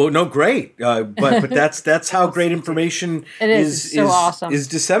 Well, no, great. But that's how great information is awesome. Is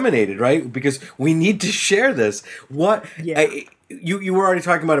disseminated, right? Because we need to share this. You were already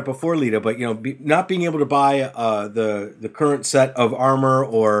talking about it before, Lita, but not being able to buy the current set of armor,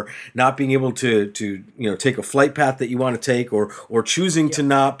 or not being able to take a flight path that you want to take, or choosing to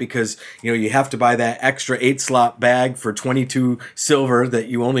not because you have to buy that extra 8-slot bag for 22 silver that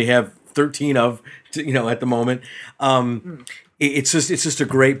you only have 13 of at the moment. It's just a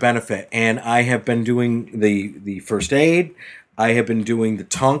great benefit, and I have been doing the first aid. I have been doing the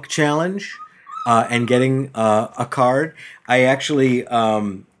Tonk challenge. And getting a card. I actually,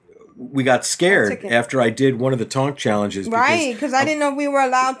 we got scared after I did one of the Tonk challenges. Because I didn't know we were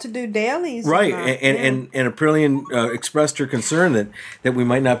allowed to do dailies. Right, and Aprillian expressed her concern that we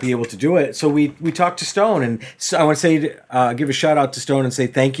might not be able to do it. So we talked to Stone, and so I want to say, give a shout out to Stone and say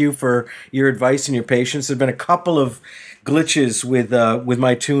thank you for your advice and your patience. There's been a couple of glitches with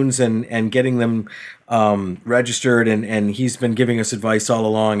my tunes and getting them registered, and he's been giving us advice all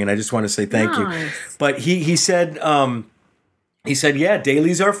along, and I just want to say thank you. But he said yeah,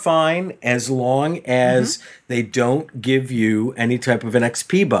 dailies are fine as long as they don't give you any type of an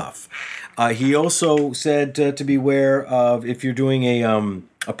XP buff. He also said to beware of if you're doing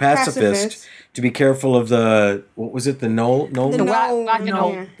a pacifist to be careful of the, what was it, the knoll? The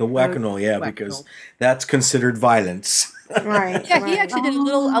whack-a-knoll. The whack-a-knoll, yeah, because that's considered violence. Right. Yeah, he actually did a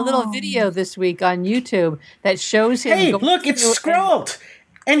little video this week on YouTube that shows him. Hey, look, it's Scrolt,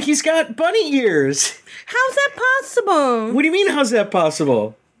 and he's got bunny ears. How's that possible? What do you mean? How's that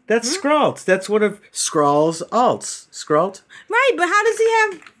possible? That's Scrolt. That's one of Skrull's alts. Scrolt. Right, but how does he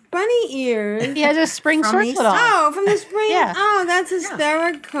have bunny ears? He has a spring circlet on. Oh, from the spring. Yeah. Oh, that's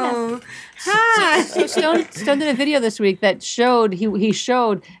hysterical. Hi. So Stone did a video this week that showed he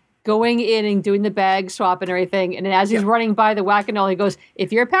showed going in and doing the bag swap and everything. And as he's running by the whack-a-knoll, he goes,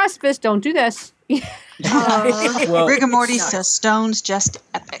 "If you're a pacifist, don't do this." Well, Rigor Mortis says Stone's just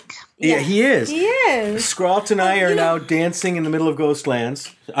epic. Yeah, he is. He is. Scrolt and I are now dancing in the middle of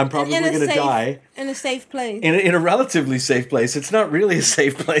Ghostlands. I'm probably going to die. In a safe place. In a relatively safe place. It's not really a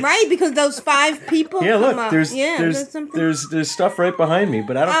safe place. Right, because those 5 people Yeah, come look, up. there's stuff right behind me,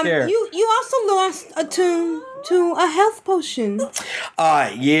 but I don't care. You also lost a tune to a health potion.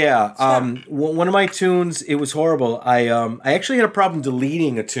 Yeah. One of my tunes, it was horrible. I actually had a problem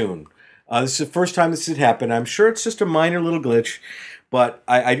deleting a tune. This is the first time this had happened. I'm sure it's just a minor little glitch, but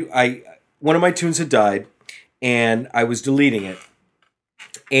I one of my tunes had died, and I was deleting it.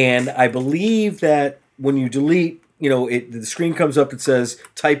 And I believe that when you delete, the screen comes up, it says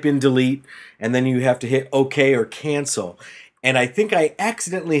type in delete, and then you have to hit OK or cancel. And I think I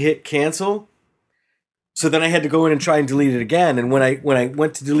accidentally hit cancel. So then I had to go in and try and delete it again. And when I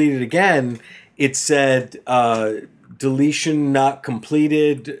went to delete it again, it said deletion not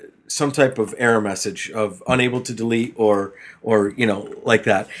completed, some type of error message of unable to delete or like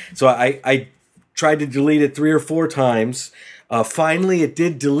that. So I tried to delete it 3 or 4 times. Finally, it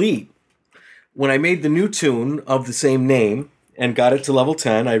did delete. When I made the new tune of the same name and got it to level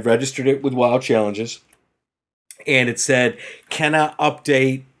 10, I registered it with WoW Challenges, and it said, cannot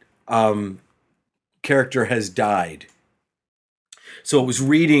update, character has died. So it was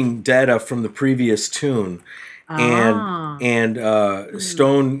reading data from the previous tune. And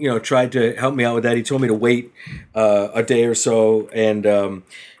Stone, tried to help me out with that. He told me to wait a day or so, and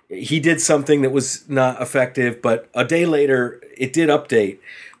he did something that was not effective. But a day later, it did update,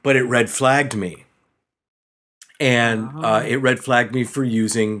 but it red flagged me, and it red flagged me for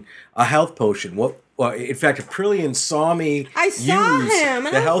using a health potion. In fact, Aprillian saw me use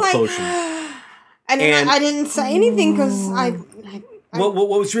the health potion, and I didn't say anything because I. What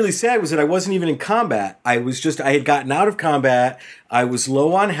was really sad was that I wasn't even in combat. I had gotten out of combat. I was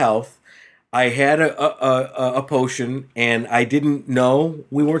low on health. I had a potion, and I didn't know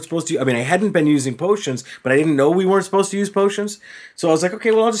we weren't supposed to. I mean, I hadn't been using potions, but I didn't know we weren't supposed to use potions. So I was like,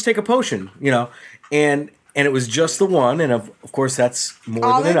 okay, well, I'll just take a potion, and it was just the one, and of course that's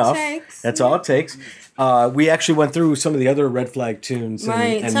more than enough. That's all it takes. We actually went through some of the other red flag tunes,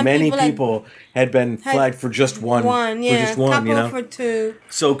 and many people had been flagged for just one. Couple for 2.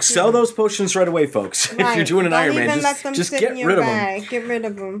 So sell those potions right away, folks. Right. If you're doing an Iron Man, just get rid of them. Get rid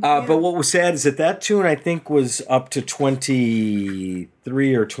of them. But what was sad is that tune, I think, was up to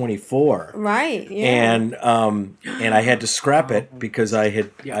 23 or 24. Right. Yeah. And I had to scrap it because I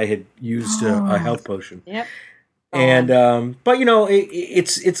had used a health potion. Yep. And but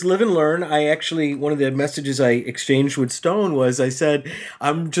it's live and learn. I actually, one of the messages I exchanged with Stone was, I said,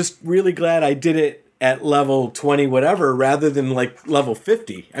 I'm just really glad I did it at level 20 whatever rather than like level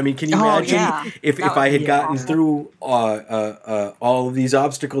 50. I mean, can you imagine if I had gotten through all of these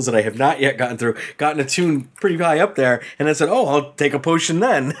obstacles that I have not yet gotten a tune pretty high up there, and I said, oh, I'll take a potion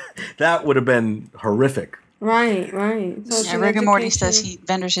then. That would have been horrific. Right. So Rigor Mortis says he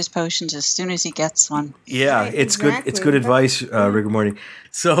vendors his potions as soon as he gets one. Yeah, it's good. It's good advice, Rigor Mortis.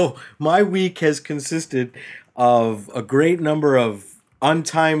 So my week has consisted of a great number of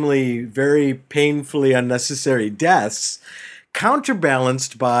untimely, very painfully unnecessary deaths,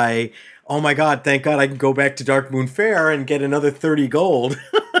 counterbalanced by, oh my God, thank God I can go back to Dark Moon Fair and get another 30 gold.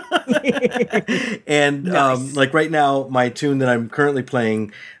 And nice. Like right now, my tune that I'm currently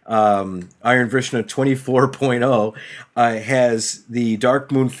playing, Iron Vrishna 24.0, has the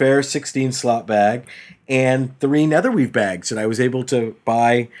Dark Moon Fair 16 slot bag and 3 Netherweave bags that I was able to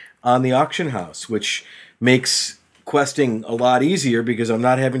buy on the auction house, which makes questing a lot easier because I'm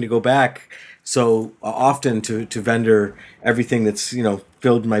not having to go back so often to vendor everything that's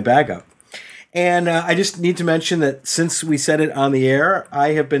filled my bag up. And I just need to mention that since we said it on the air, I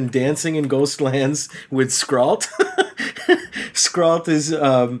have been dancing in Ghostlands with Scrolt. Scrolt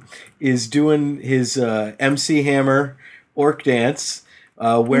is doing his MC Hammer orc dance,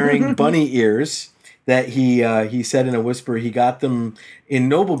 wearing bunny ears that he said in a whisper he got them in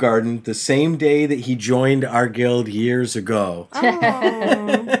Noble Garden the same day that he joined our guild years ago.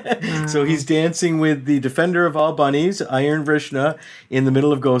 Oh. So he's dancing with the defender of all bunnies, Iron Vrishna, in the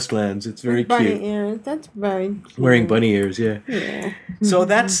middle of Ghostlands. It's very bunny cute. ears. That's very cute. Wearing bunny ears, yeah. Yeah. So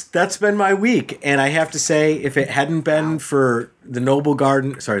that's been my week, and I have to say, if it hadn't been for the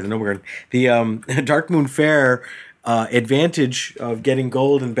Dark Moon Fair advantage of getting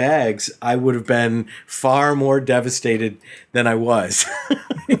gold and bags, I would have been far more devastated than I was.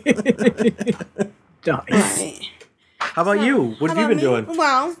 Right. How about you? What have you been doing?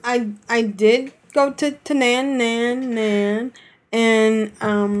 Well, I did go to Nan,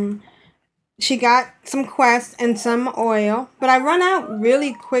 and she got some quests and some oil, but I run out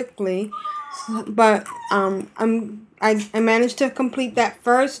really quickly. But I managed to complete that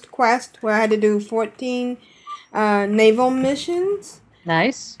first quest where I had to do 14 naval missions.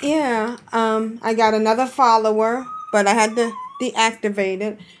 Nice. Yeah. I got another follower, but I had to deactivate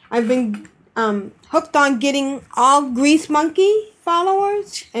it. I've been hooked on getting all Grease Monkey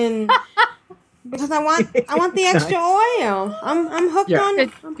followers, and because I want the extra oil. I'm hooked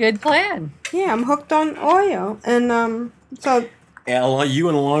on. Good plan. Yeah, I'm hooked on oil, and so. You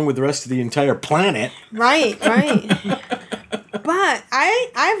and along with the rest of the entire planet. Right. But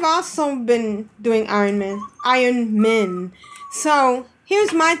I've also been doing Iron Men. So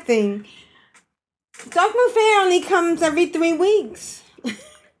here's my thing. Dark Moon Fair only comes every 3 weeks.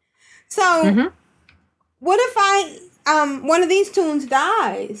 So what if one of these tunes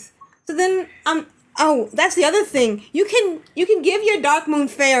dies? So then that's the other thing. You can give your Dark Moon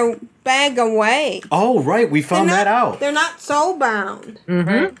Fair bag away. Oh, right. We found that out. They're not soul bound.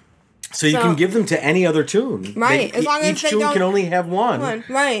 Mm-hmm. So you can give them to any other tune. Right. As long as each tune can only have one.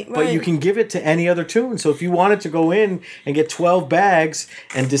 Right. But you can give it to any other tune. So if you wanted to go in and get 12 bags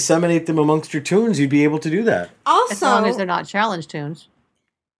and disseminate them amongst your tunes, you'd be able to do that. Also, as long as they're not challenge tunes.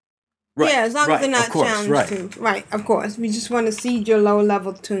 Right, yeah, as long as they're not challenge tunes. Right, of course. We just want to seed your low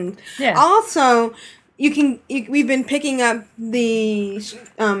level tunes. Yeah. Also, we've been picking up the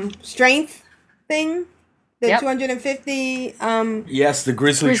strength thing. The 250. Yes, the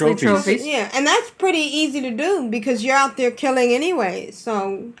Grizzly trophies. Yeah, and that's pretty easy to do because you're out there killing anyway.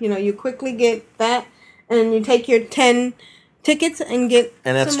 So, you quickly get that and you take your 10 tickets and get.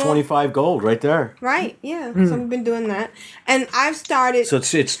 And that's 25 gold right there. Right, yeah. So we've been doing that. And I've started. So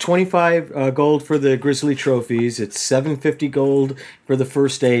it's 25 gold for the Grizzly trophies. It's 750 gold for the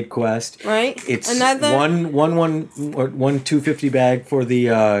first aid quest. Right. It's one 250 bag for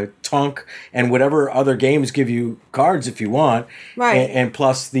the Tonk and whatever other games give you cards if you want. Right. And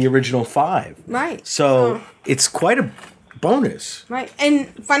plus the original 5. Right. So it's quite a bonus. Right. And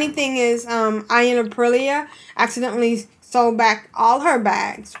funny thing is, Ian Aprilia accidentally sold back all her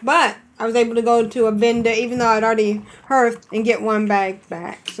bags, but I was able to go to a vendor even though I'd already hearthed and get one bag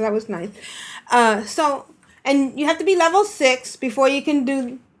back. So that was nice. And you have to be level 6 before you can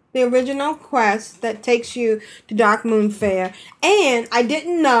do the original quest that takes you to Dark Moon Fair. And I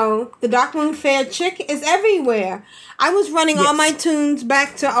didn't know the Dark Moon Fair chick is everywhere. I was running all my tunes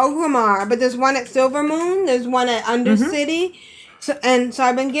back to Ogrimmar, but there's one at Silver Moon, there's one at Undercity. So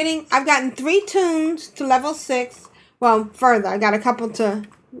I've gotten 3 tunes to level 6. Well, further, I got a couple to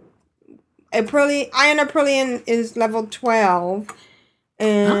Iron Aprillian is level 12.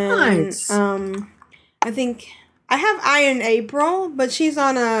 And nice. I think I have Iron April, but she's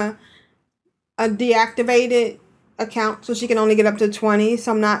on a deactivated account, so she can only get up to 20,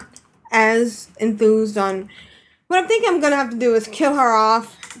 so I'm not as enthused on. What I think I'm going to have to do is kill her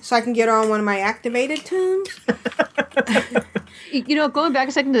off so I can get her on one of my activated tunes. Going back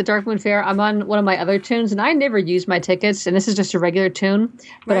a second to the Dark Moon Fair, I'm on one of my other tunes, and I never use my tickets, and this is just a regular tune,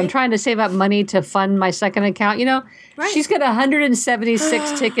 but I'm trying to save up money to fund my second account. She's got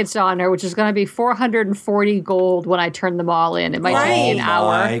 176 tickets on her, which is going to be 440 gold when I turn them all in. It might take me an hour. Oh,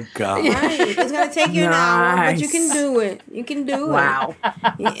 my God. Right. It's going to take you an hour, but you can do it. You can do it. Wow.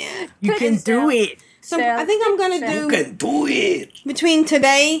 Yeah. You can do it. So I think I'm going to do it. Between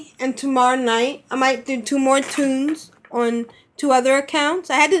today and tomorrow night, I might do 2 more tunes on 2 other accounts.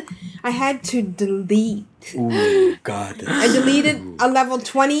 I had to delete. Ooh, God. I deleted a level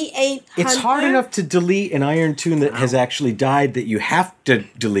 28. It's hard enough to delete an iron tune that has actually died that you have to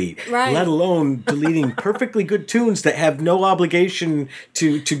delete. Right. Let alone deleting perfectly good tunes that have no obligation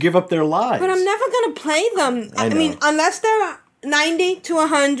to give up their lives. But I'm never going to play them. I mean, unless they're 90 to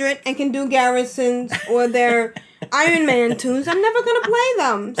 100 and can do garrisons or they're Iron Man tunes, I'm never going to play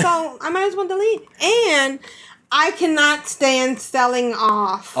them. So I might as well delete. And I cannot stand selling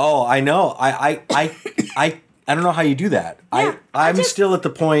off. Oh, I know. I I don't know how you do that. I'm still at the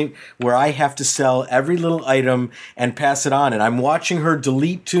point where I have to sell every little item and pass it on. And I'm watching her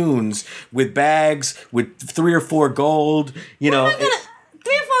delete tunes with bags with 3 or 4 gold. 3 or 4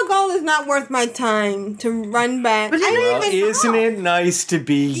 gold is not worth my time to run back. Isn't it nice to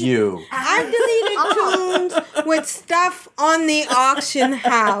be you? I've deleted tunes with stuff on the auction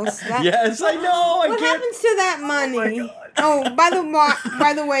house. Yes, I know. What happens to that money? Oh, by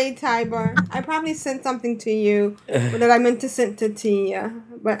the way, Tiber, I probably sent something to you that I meant to send to Tia.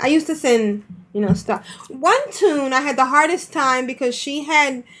 But I used to send, stuff. One tune I had the hardest time because she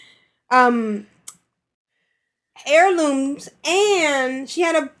had heirlooms and she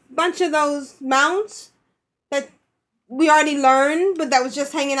had a bunch of those mounts that we already learned, but that was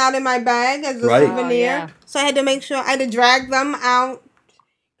just hanging out in my bag as a souvenir. Oh, yeah. So I had to make sure I had to drag them out,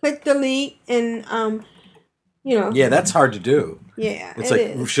 click delete, and Yeah, that's hard to do. Yeah, it's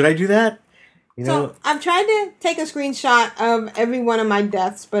like, should I do that? So I've tried to take a screenshot of every one of my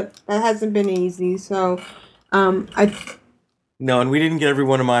deaths, but that hasn't been easy. So, No, and we didn't get every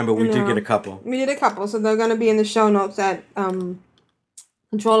one of mine, but we did get a couple. We did a couple, so they're going to be in the show notes at Ctrl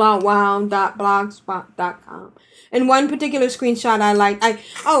Alt WoW.blogspot.com. And one particular screenshot I liked,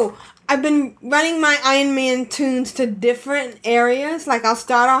 I've been running my Iron Man tunes to different areas. Like I'll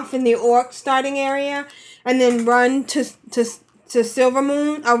start off in the orc starting area, and then run to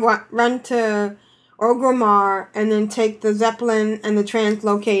Silvermoon. I'll run to Orgrimmar, and then take the Zeppelin and the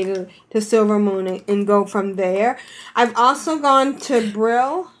translocator to Silvermoon and go from there. I've also gone to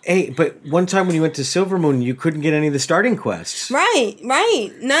Brill. Hey, but one time when you went to Silvermoon, you couldn't get any of the starting quests. Right.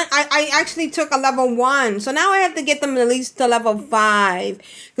 I actually took a level 1, so now I have to get them at least to level 5,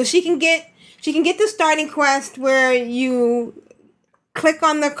 because she can get the starting quest where you click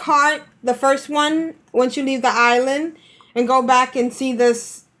on the cart, the first one, once you leave the island, and go back and see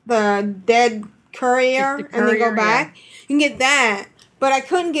the dead courier, and then go back. Yeah. You can get that, but I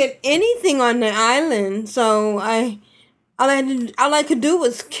couldn't get anything on the island, so all I could do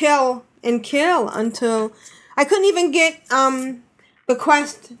was kill until I couldn't even get the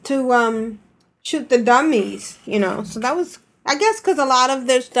quest to shoot the dummies, So that was, I guess, because a lot of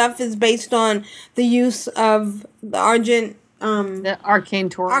their stuff is based on the use of the the arcane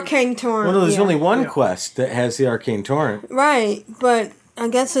torrent. Well, no, there's only one quest that has the arcane torrent. Right, but I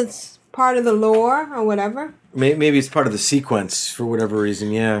guess it's part of the lore or whatever. Maybe it's part of the sequence for whatever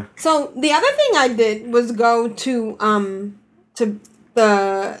reason, yeah. So the other thing I did was go to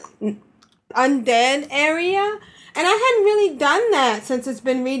the undead area, and I hadn't really done that since it's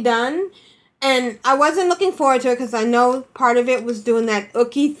been redone, and I wasn't looking forward to it because I know part of it was doing that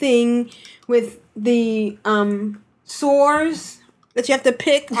ookie thing with the sores that you have to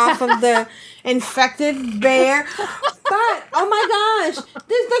pick off of the infected bear. But, oh my gosh,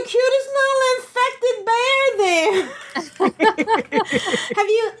 there's the cutest little infected bear there.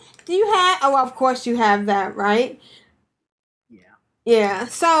 Of course you have that, right? Yeah.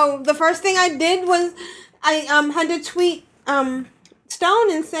 So the first thing I did was I had to tweet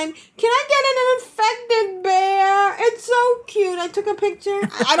Stone and said, "Can I get an infected bear? It's so cute." I took a picture.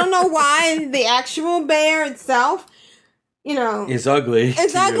 I don't know why the actual bear itself, is ugly.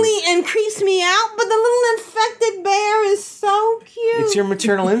 It's ugly and creeps me out, but the little infected bear is so cute. It's your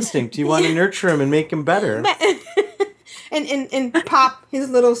maternal instinct. You want to nurture him and make him better. and pop his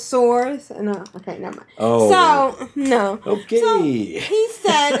little sores. No, okay, never mind. Oh. So, no. Okay. So he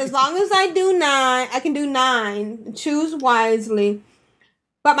said, as long as I can do 9. Choose wisely.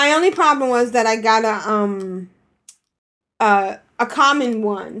 But my only problem was that I got a common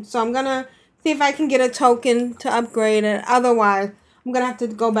one. So I'm going to see if I can get a token to upgrade it. Otherwise, I'm going to have to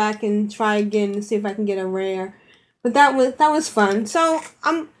go back and try again to see if I can get a rare. But that was fun. So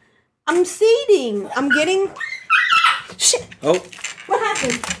I'm seeding. I'm getting... Shit. Oh. What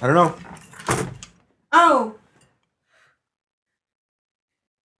happened? I don't know. Oh.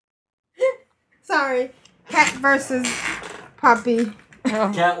 Sorry. Cat versus puppy.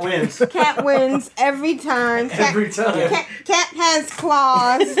 Cat wins. Cat wins every time. Every time. Cat has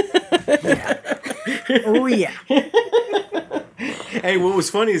claws. Oh, yeah. Hey, what was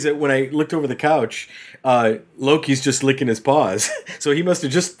funny is that when I looked over the couch, Loki's just licking his paws. So he must have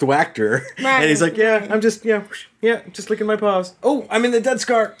just thwacked her. Right. And he's like, I'm just licking my paws. Oh, I'm in the dead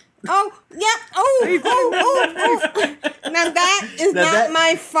scar. Oh, yeah. Oh. Now that is not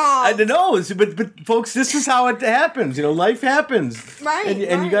my fault. I don't know, but folks, this is how it happens. Life happens. Right.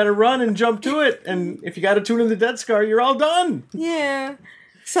 And you got to run and jump to it. And if you got to tune in the dead scar, you're all done. Yeah.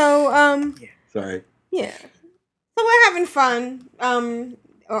 So, Sorry. Yeah. So we're having fun.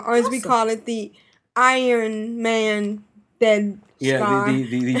 Or as we call it, the Iron Man dead Yeah, scar.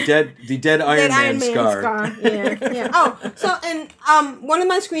 the dead Iron Man scar. Yeah. Oh, so and one of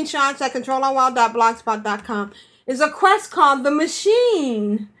my screenshots at controlonwild.blogspot.com is a quest called The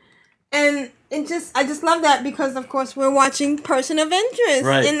Machine, and I just love that because of course we're watching Person of Interest,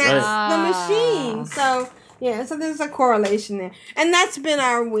 and that's The Machine. So yeah, so there's a correlation there, and that's been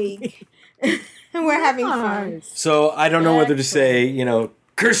our week, and we're having fun. So I don't know whether to say,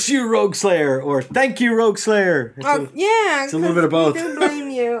 curse you, Rogue Slayer, or thank you, Rogue Slayer. It's a little bit of both. We do blame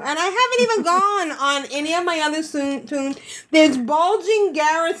you. And I haven't even gone on any of my other tunes. There's bulging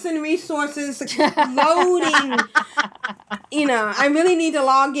garrison resources loading. I really need to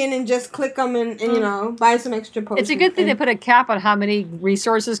log in and just click them and buy some extra potions. It's a good thing they put a cap on how many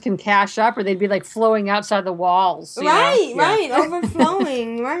resources can cache up, or they'd be like flowing outside the walls. Right.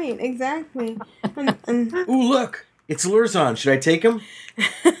 Overflowing. Right, exactly. Ooh, look. It's Lurzon. Should I take him?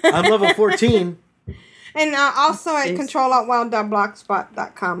 I'm level 14. And also at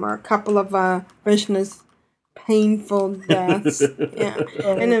controlantwild.blogspot.com are a couple of Vrishna's painful deaths. Yeah.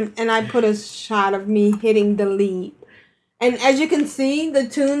 And I put a shot of me hitting delete. And as you can see, the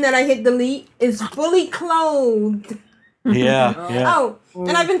tune that I hit delete is fully clothed. Yeah. Oh,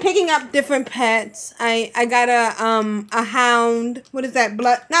 and I've been picking up different pets. I got a hound. What is that?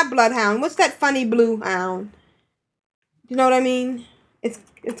 Not bloodhound. What's that funny blue hound? You know what I mean?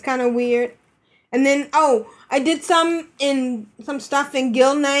 It's kind of weird. And then I did some stuff in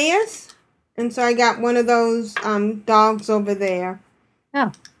Gilneas, and so I got one of those dogs over there.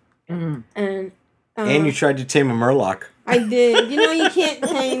 Oh. And you tried to tame a Murloc. I did. You can't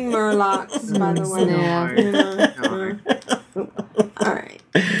tame Murlocs, by the way. All right.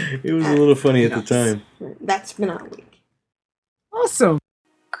 It was a little funny at the time. That's been our week. Awesome.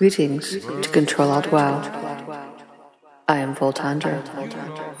 Greetings to Control Alt WoW. I am Voltandra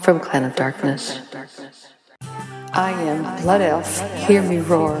from Clan of Darkness. I am Blood Elf, hear me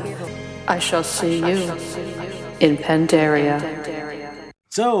roar. I shall see you in Pandaria.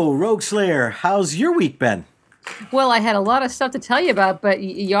 So, Rogue Slayer, how's your week been? Well, I had a lot of stuff to tell you about, but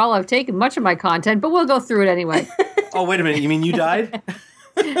y'all have taken much of my content, but we'll go through it anyway. Oh, wait a minute. You mean you died?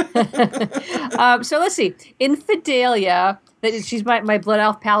 So let's see. Infidelia, she's my Blood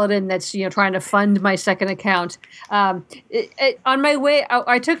Elf Paladin that's trying to fund my second account. On my way,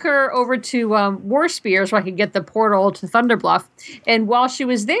 I took her over to War Spear so I could get the portal to Thunderbluff. And while she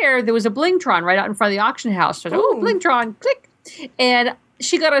was there was a Blingtron right out in front of the auction house. So I was Blingtron, click. And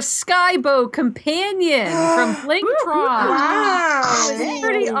she got a Skybow companion from Blingtron. Wow. It's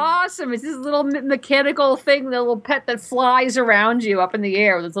pretty awesome. It's this little mechanical thing, the little pet that flies around you up in the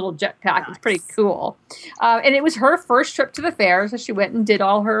air with this little jetpack. It's pretty cool. And it was her first trip to the fair, so she went and did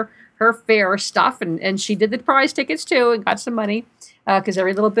all her fair stuff, and she did the prize tickets too and got some money because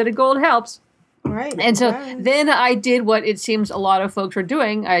every little bit of gold helps. Right. And so then I did what it seems a lot of folks were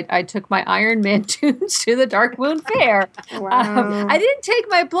doing. I took my Iron Man tunes to the Darkmoon Fair. Wow. I didn't take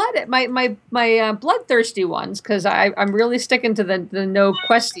my bloodthirsty ones because I'm really sticking to the no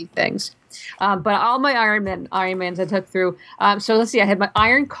questy things. But all my Ironmans I took through. So let's see. I had my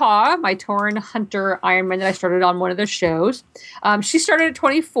Iron Caw, my Tauren Hunter Ironman that I started on one of the shows. She started at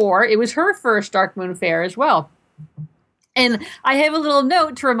 24. It was her first Darkmoon Fair as well. And I have a little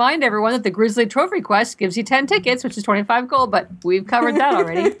note to remind everyone that the Grizzly Trophy Quest gives you 10 tickets, which is 25 gold, but we've covered that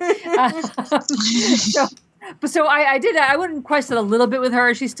already. So I did that. I went and quested a little bit with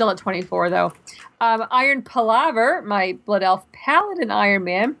her. She's still at 24, though. Iron Palaver, my Blood Elf Paladin Iron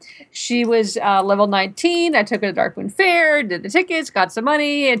Man, she was level 19. I took her to Darkmoon Fair, did the tickets, got some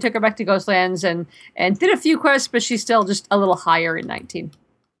money, and took her back to Ghostlands and did a few quests, but she's still just a little higher in 19.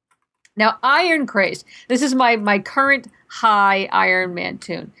 Now, Iron Crazed. This is my current high Iron Man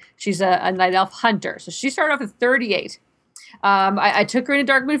tune. She's a Night Elf Hunter. So she started off at 38. I took her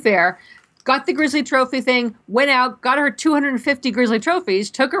into Darkmoon Fair, got the Grizzly Trophy thing, went out, got her 250 Grizzly Trophies,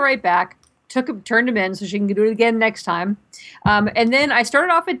 took her right back, turned them in so she can do it again next time. And then I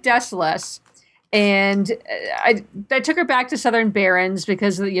started off at Desolus. And I took her back to Southern Barrens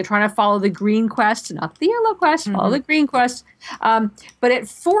because you're trying to follow the green quest, not the yellow quest, follow the green quest. But at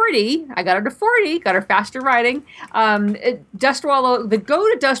 40, I got her to 40, got her faster riding. Dustwallow, the go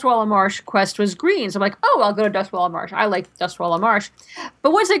to Dustwallow Marsh quest was green. So I'm like, I'll go to Dustwallow Marsh. I like Dustwallow Marsh.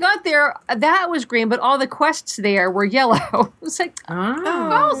 But once I got there, that was green, but all the quests there were yellow. It's like,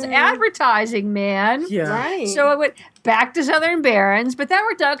 false advertising, man. Yeah. Right. So I went back to Southern Barrens, but that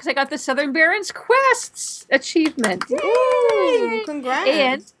worked out because I got the Southern Barrens quests achievement. Yay!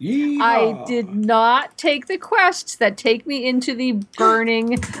 Congrats. And I did not take the quests that take me into the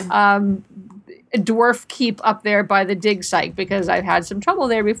burning dwarf keep up there by the dig site because I've had some trouble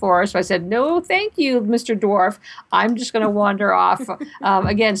there before. So I said, no, thank you, Mr. Dwarf. I'm just going to wander off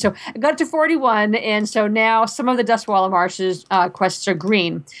again. So I got to 41, and so now some of the Dustwallow Marshes quests are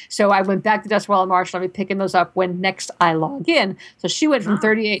green. So I went back to Dustwallow Marsh, and I'll be picking those up when next I log in. So she went from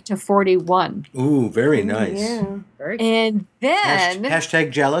 38 to 41. Ooh, very nice. Yeah. Very cool. And then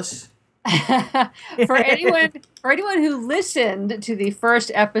hashtag jealous. for anyone who listened to the first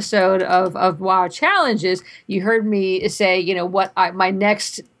episode of WoW Challenges, you heard me say, you know, what my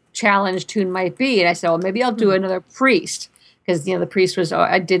next challenge tune might be, and I said, well, maybe I'll do another priest because the priest was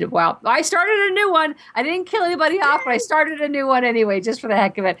I did it. Wow, I started a new one. I didn't kill anybody off, but I started a new one anyway, just for the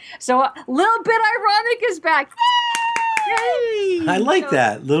heck of it. So a little bit ironic is back. Yay! I like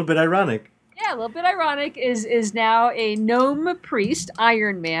that. A little bit ironic. Yeah, a little bit ironic is now a gnome priest,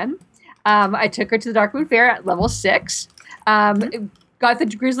 Iron Man. I took her to the Darkmoon Fair at level 6. Got the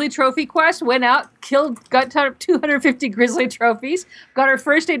Grizzly Trophy quest, went out, got 250 Grizzly Trophies, got her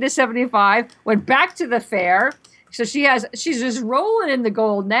first day to 75, went back to the fair. So she's just rolling in the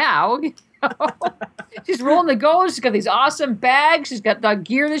gold now. She's rolling the gold. She's got these awesome bags. She's got the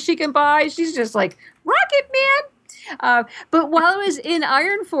gear that she can buy. She's just like, Rocket Man. But while I was in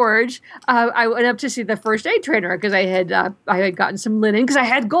Ironforge, I went up to see the first aid trainer because I had gotten some linen because I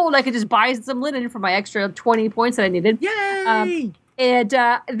had gold. I could just buy some linen for my extra 20 points that I needed. Yay! And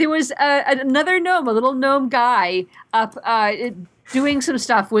there was another gnome, a little gnome guy up doing some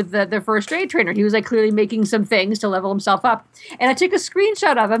stuff with the first aid trainer. He was like clearly making some things to level himself up. And I took a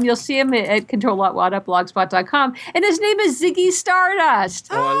screenshot of him. You'll see him at Ctrl Alt WoW blogspot.com. And his name is Ziggy Stardust.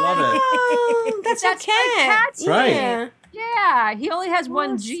 Oh, I love it. Oh, that's a cat. Right. Yeah. Yeah, he only has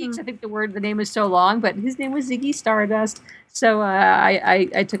one G because I think the name is so long, but his name was Ziggy Stardust. So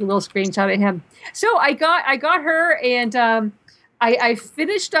I took a little screenshot of him. So I got her, and I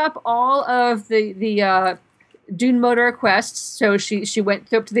finished up all of the Dune Motor quests. So she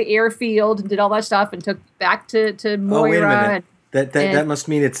went up to the airfield and did all that stuff and took back to Moira. Oh, wait a minute. That must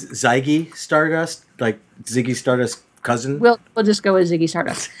mean it's Ziggy Stardust, like Ziggy Stardust's cousin. We'll just go with Ziggy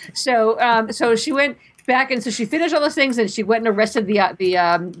Stardust. So she went back, and so she finished all those things, and she went and arrested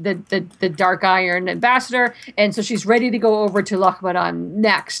the Dark Iron ambassador, and so she's ready to go over to Lochmadan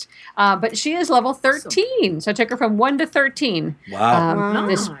next. But she is level 13, so I took her from 1 to 13. Wow,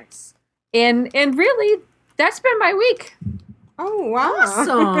 nice. And really, that's been my week. Oh wow!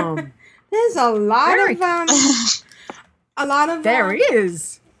 Awesome. There's a lot of There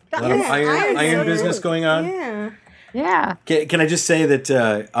is a lot of iron business going on. Yeah. Yeah. Can I just say that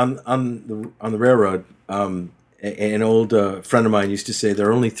on the railroad, an old friend of mine used to say there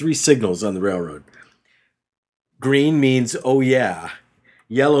are only 3 signals on the railroad. Green means oh yeah,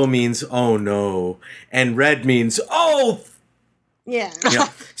 yellow means oh no, and red means oh. Yeah.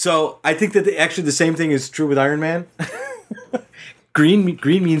 So I think that actually the same thing is true with Iron Man. Green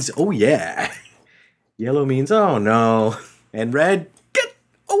means oh yeah, yellow means oh no, and red get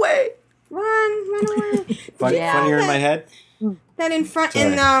away. Run away. Funnier in my head. That in front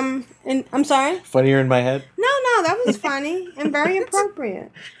Sorry. in I'm sorry. Funnier in my head. No, that was funny and very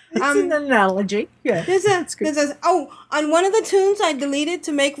appropriate. It's an analogy. Yeah, There's on one of the tunes I deleted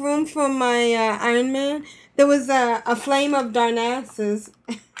to make room for my Iron Man. There was a flame of Darnassus.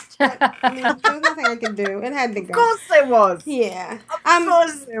 I mean, there was nothing I could do. It had to go. Of course there was. Yeah. Of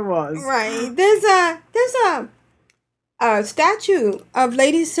course there was. Right. There's a statue of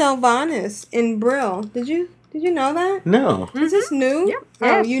Lady Sylvanas in Brill. Did you know that? No. Is this new? Yep.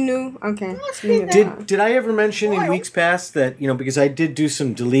 Oh, you knew? Okay. Did I ever mention in weeks past that, because I did do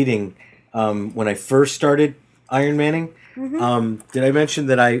some deleting when I first started Iron Manning? Mm-hmm. Did I mention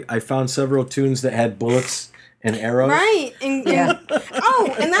that I found several tunes that had bullets and arrows? Right. And that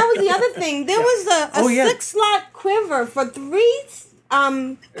was the other thing. There was a 6-slot quiver for 3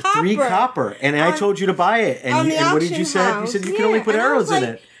 copper. 3 copper. And I told you to buy it. And what did you say? You said you can only put arrows in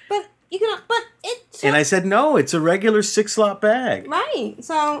it. But you can. But it. And I said no. It's a regular 6-slot bag. Right.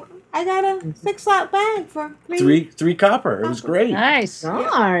 So I got a 6-slot bag for 3 copper. It was great. Nice.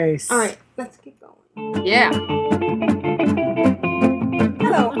 Nice. All right. Let's keep going. Yeah.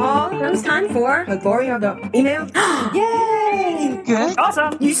 Hello, all. It's time for the glory of the email. Yay! Good.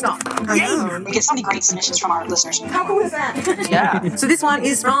 Awesome. You stop. We get so many great submissions from our listeners. How cool is that? Yeah. So this one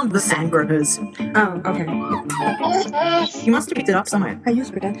is from the Sandgropers. Oh, okay. You must have picked it up somewhere. I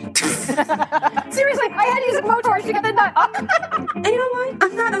used it. Seriously, I had to use a blowtorch to get the nut. And you know what?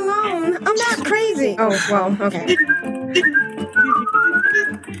 I'm not alone. I'm not crazy. Oh, well, okay.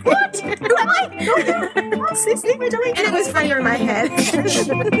 What? Who am I? What's this thing we're doing? And it was funnier in my head.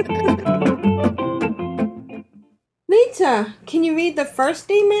 Lita, can you read the first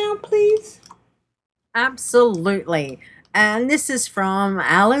email, please? Absolutely. And this is from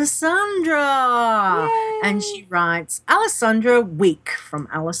Alessandra. Yay. And she writes, Alessandra Week from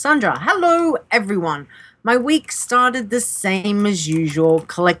Alessandra. Hello, everyone. My week started the same as usual,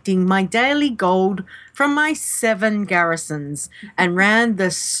 collecting my daily gold from my 7 garrisons and ran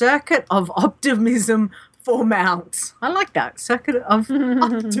the Circuit of Optimism for mounts. I like that. Circuit of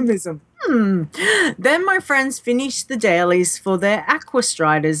Optimism. Then my friends finished the dailies for their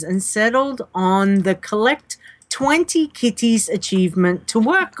Aquastriders and settled on the collect 20 kitties achievement to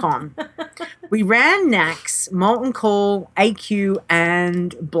work on. We ran Nax, Molten Call, AQ,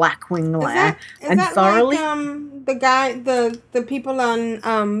 and Blackwing Lair, Is that thoroughly. Like, the guy, the people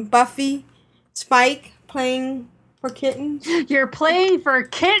on Buffy, Spike playing for kittens? You're playing for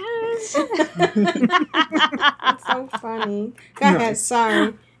kittens? It's so funny. Go ahead,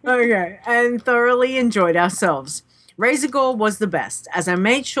 sorry. Okay, and thoroughly enjoyed ourselves. Razorgore was the best, as I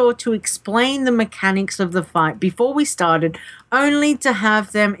made sure to explain the mechanics of the fight before we started, only to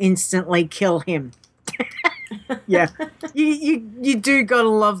have them instantly kill him. Yeah, you do gotta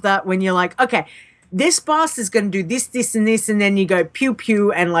love that when you're like, okay, this boss is gonna do this, this, and this, and then you go pew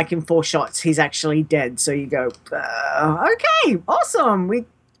pew, and like in 4 shots, he's actually dead. So you go, okay, awesome, we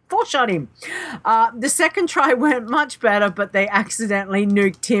 4-shot him. The second try went much better, but they accidentally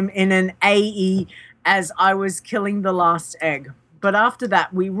nuked him in an AE as I was killing the last egg. But after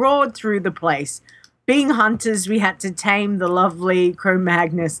that, we roared through the place. Being hunters, we had to tame the lovely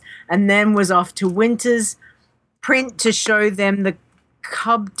Cro-Magnus, and then was off to Winter's print to show them the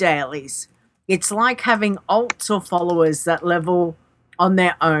cub dailies. It's like having alts or followers that level on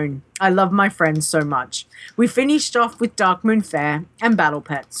their own. I love my friends so much. We finished off with Darkmoon Fair and Battle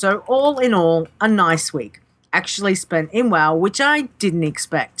Pet, so all in all, a nice week. Actually spent in WoW, which I didn't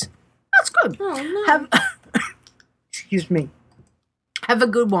expect. That's good. Oh, no. Excuse me. Have a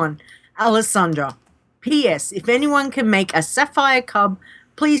good one, Alessandra. P.S. If anyone can make a Sapphire Cub,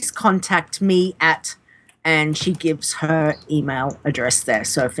 please contact me at... And she gives her email address there.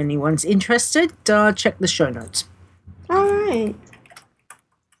 So if anyone's interested, check the show notes. All right.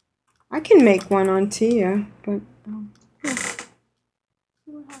 I can make one on Tia, but... yeah.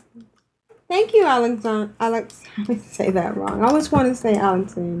 Thank you, Alexander. I say that wrong. I always want to say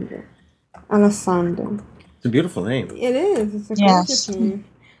Alexander. Alessandro. It's a beautiful name. It is. It's a gorgeous name.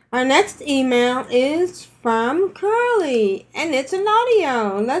 Our next email is from Curly, and it's an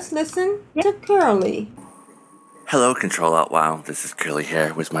audio. Let's listen to Curly. Hello, Ctrl Alt WoW. This is Curly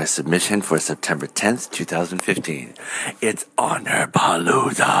here with my submission for September 10th, 2015. It's Honor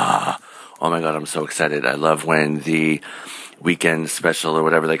Palooza. Oh my god, I'm so excited. I love when the weekend special or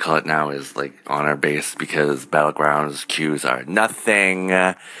whatever they call it now is like honor based because battlegrounds queues are nothing.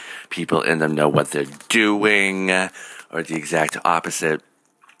 People in them know what they're doing, or the exact opposite.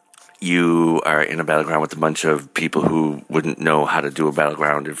 You are in a battleground with a bunch of people who wouldn't know how to do a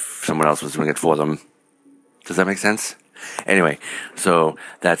battleground if someone else was doing it for them. Does that make sense? Anyway, so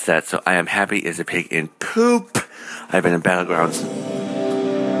that's that. So I am happy as a pig in poop. I've been in battlegrounds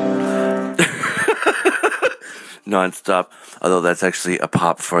non-stop, although that's actually a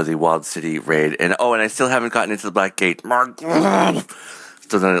pop for the Wild City raid. And I still haven't gotten into the Black Gate.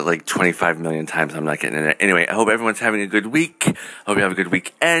 Still done it like 25 million times. I'm not getting in there. Anyway, I hope everyone's having a good week. Hope you have a good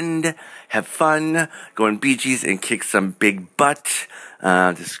weekend. Have fun. Go on Bee Gees and kick some big butt.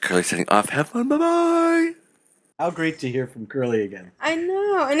 This is Curly signing off. Have fun. Bye-bye. How great to hear from Curly again. I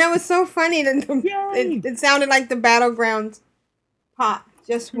know. And that was so funny. That it sounded like the Battlegrounds pop.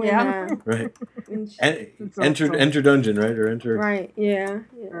 Just when... right. Enter dungeon, right? Or enter... Right, yeah.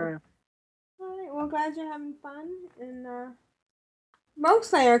 All right, well, glad you're having fun. And, Rogue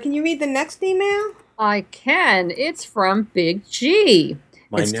Slayer, can you read the next email? I can. It's from Big G.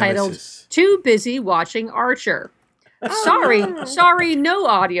 It's titled, Too Busy Watching Archer. Sorry, no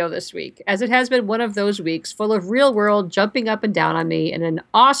audio this week, as it has been one of those weeks full of real world jumping up and down on me and an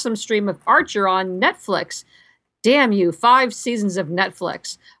awesome stream of Archer on Netflix. Damn you, 5 seasons of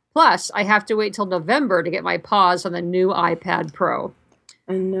Netflix. Plus, I have to wait till November to get my paws on the new iPad Pro.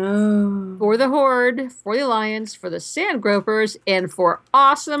 I know. For the Horde, for the Alliance, for the Sandgropers, and for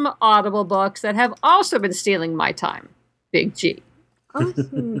awesome Audible books that have also been stealing my time. Big G.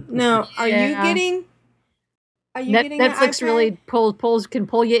 Awesome. Now, are you getting Netflix really can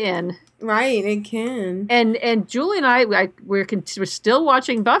pull you in. Right, it can. And Julie and I we're still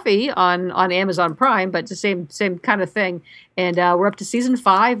watching Buffy on Amazon Prime, but it's the same kind of thing. And we're up to season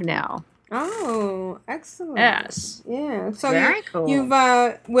 5 now. Oh, excellent. Yes. Yeah. So very cool. You've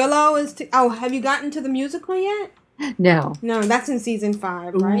Willow is. Have you gotten to the musical yet? No. No, that's in season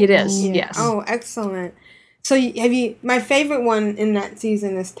 5, right? It is. Yeah. Yes. Oh, excellent. So have you? My favorite one in that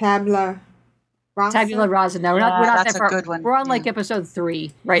season is Tabla Rasa? Tabula Rasa. No, we're not that's that far. a good one. We're on like episode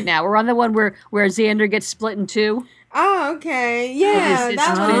 3 right now. We're on the one where Xander gets split in two. Oh, okay. Yeah, It's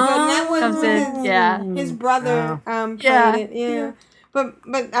that was good. That was comes in, his brother played Yeah. it. Yeah. But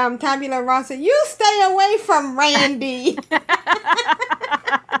Tabula Rasa, you stay away from Randy.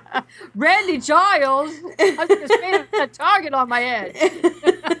 Randy Giles. I just made a target on my head.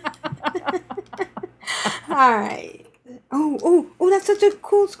 All right. Oh, that's such a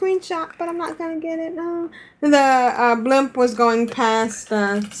cool screenshot, but I'm not going to get it now. The blimp was going past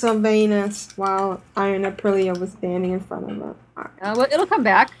Sylvanus while Iron Aprilia was standing in front of her. Right. Well, it'll come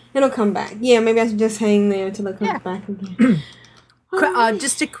back. It'll come back. Yeah, maybe I should just hang there until it comes back again.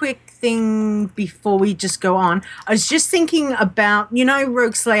 Just a quick thing before we just go on. I was just thinking about,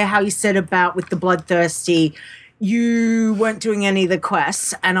 Rogue Slayer, how you said about with the Bloodthirsty, you weren't doing any of the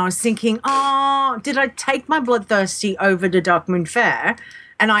quests. And I was thinking, did I take my Bloodthirsty over to Darkmoon Faire?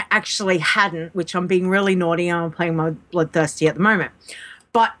 And I actually hadn't, which I'm being really naughty. I'm playing my Bloodthirsty at the moment.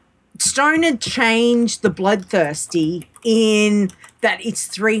 But Stone had changed the Bloodthirsty in that it's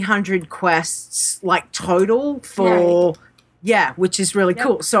 300 quests, like, total for... Right. Yeah, which is really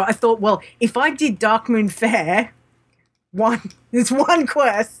cool. So I thought, well, if I did Darkmoon Faire, it's one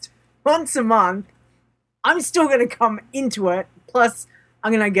quest once a month, I'm still going to come into it. Plus,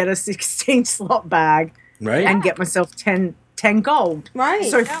 I'm going to get a 16 slot bag and get myself 10 gold. Right.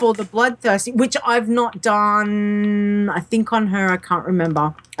 So for the Bloodthirsty, which I've not done, I think on her, I can't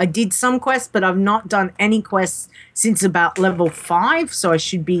remember. I did some quests, but I've not done any quests since about level 5, so I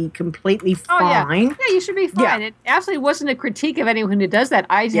should be completely fine. Yeah, you should be fine. Yeah. It absolutely wasn't a critique of anyone who does that.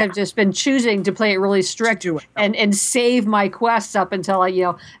 I have just been choosing to play it really strict and save my quests up until I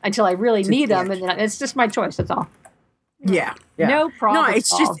really need them, and then it's just my choice. That's all. Yeah. No problem. No,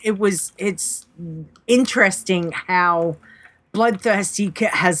 it's interesting how Bloodthirsty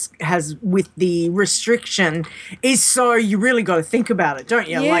has with the restriction is so you really got to think about it, don't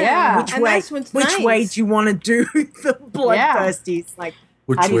you? Yeah. Like which way do you want to do the Bloodthirsty? It's like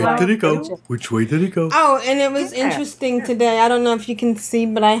which way did it go? Which way did it go? Oh, and it was interesting today. I don't know if you can see,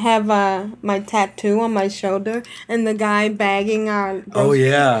 but I have my tattoo on my shoulder, and the guy bagging our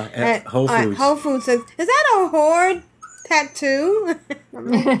at Whole Foods. Whole Foods says, "Is that a horde tattoo?"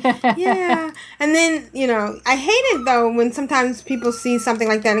 Yeah. And then, I hate it though when sometimes people see something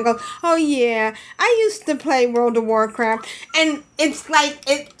like that and go, "Oh yeah, I used to play World of Warcraft," and it's like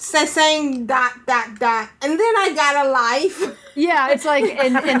it's saying ... and then I got a life. Yeah, it's like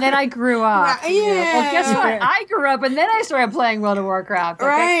and then I grew up. Yeah. Well, guess what? I grew up and then I started playing World of Warcraft. Okay?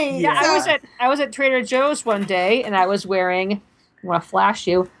 Right. Yeah. I was at Trader Joe's one day and I was wearing, I want to flash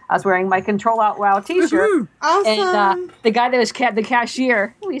you. I was wearing my Ctrl Alt WoW t-shirt. Awesome. And the guy that was the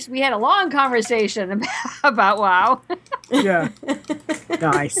cashier, we had a long conversation about WoW. Yeah.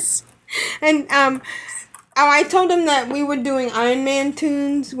 Nice. And I told him that we were doing Iron Man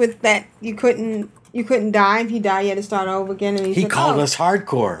tunes with that you couldn't die. If you die, you had to start over again. And he said, called us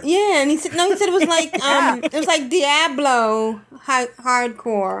hardcore. Yeah, and he said it was like it was like Diablo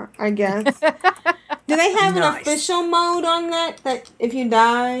hardcore, I guess. Do they have an official mode on that if you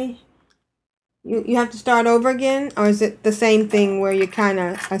die, you have to start over again, or is it the same thing where you kind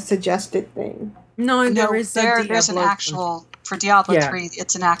of a suggested thing? No, there's an actual for Diablo 3.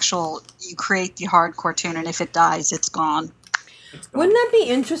 It's an actual. You create the hardcore tune, and if it dies, it's gone. Wouldn't that be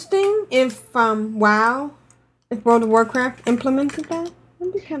interesting if World of Warcraft implemented that?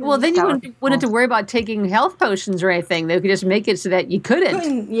 Well, then you wouldn't have to worry about taking health potions or anything. They could just make it so that you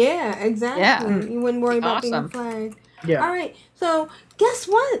couldn't. Yeah, exactly. Yeah. You wouldn't worry about being flagged. Yeah. All right. So guess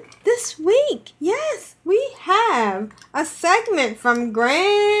what? This week, yes, we have a segment from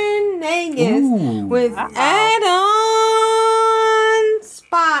Grand Nagus with add-on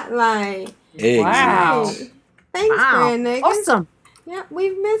Spotlight. Wow. Thanks, Grand Nagus. Awesome. Yeah,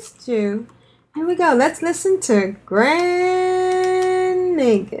 we've missed you. Here we go. Let's listen to Grand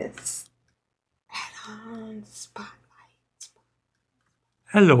Nagus. Add-on Spotlight.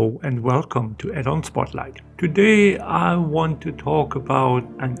 Hello and welcome to Add-on Spotlight. Today I want to talk about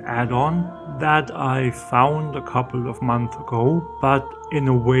an add-on that I found a couple of months ago, but in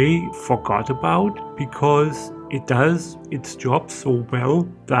a way forgot about because it does its job so well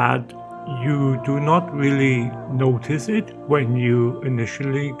that you do not really notice it when you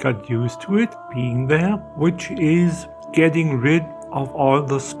initially got used to it being there, which is getting rid of all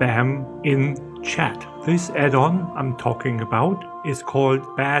the spam in chat. This add-on I'm talking about is called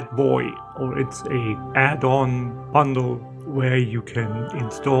Bad Boy, or it's a add-on bundle where you can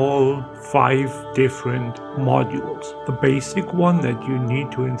install 5 different modules. The basic one that you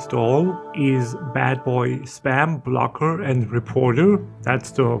need to install is Bad Boy Spam Blocker and Reporter.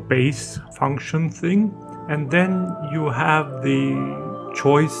 That's the base function thing. And then you have the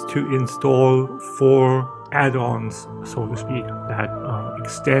choice to install 4 add-ons, so to speak, that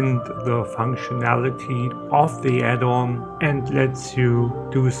extend the functionality of the add-on and lets you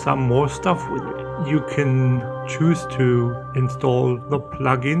do some more stuff with it. You can choose to install the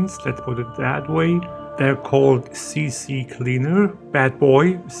plugins, let's put it that way. They're called CC Cleaner, Bad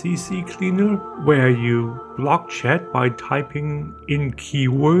Boy CC Cleaner, where you block chat by typing in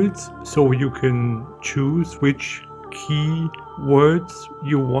keywords, so you can choose which key words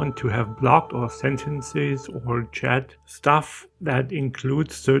you want to have blocked, or sentences or chat stuff that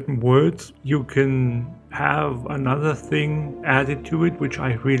includes certain words. You can have another thing added to it, which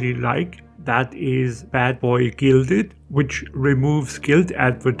I really like. That is Bad Boy Gilded, which removes guild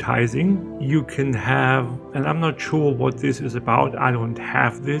advertising. You can have, and I'm not sure what this is about, I don't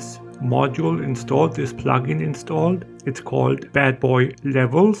have this module installed, this plugin installed. It's called Bad Boy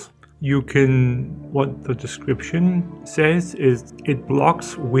Levels. You can, what the description says is it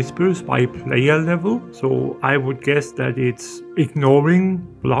blocks whispers by player level. So I would guess that it's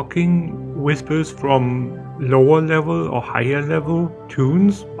blocking whispers from lower level or higher level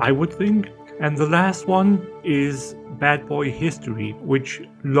tunes, I would think. And the last one is Bad Boy History, which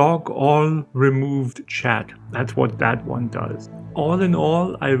log all removed chat. That's what that one does. All in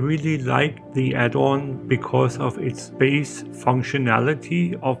all, I really like the add-on because of its base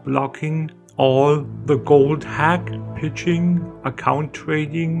functionality of blocking all the gold hack, pitching, account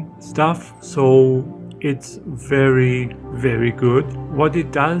trading stuff. So it's very, very good. What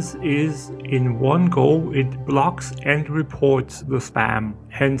it does is, in one go, it blocks and reports the spam,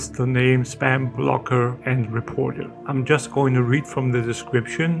 hence the name Spam Blocker and Reporter. I'm just going to read from the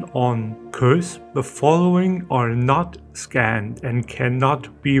description on Curse. The following are not scanned and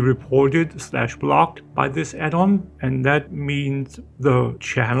cannot be reported/blocked by this add-on, and that means the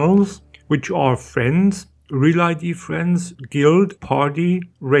channels, which are friends, Real ID friends, guild, party,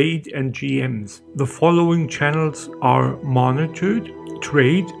 raid, and GMs. The following channels are monitored: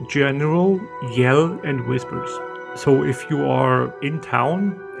 trade, general, yell, and whispers. So if you are in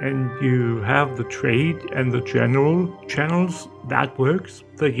town and you have the trade and the general channels, that works.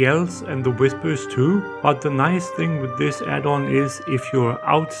 The yells and the whispers too. But the nice thing with this add-on is if you're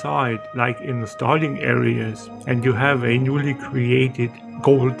outside, like in the starting areas, and you have a newly created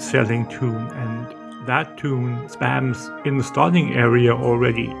gold selling tune, and that tune spams in the starting area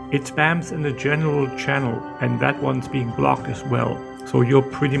already. It spams in the general channel, and that one's being blocked as well. So you're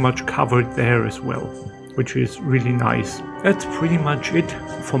pretty much covered there as well, which is really nice. That's pretty much it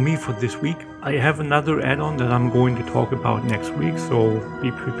for me for this week. I have another add-on that I'm going to talk about next week, so be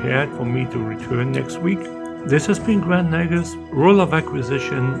prepared for me to return next week. This has been Grand Nagus, Role of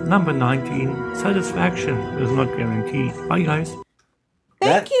Acquisition number 19. Satisfaction is not guaranteed. Bye guys.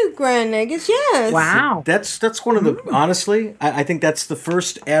 Thank you, Grand Nagus. Yes. Wow. That's one of the, honestly, I think that's the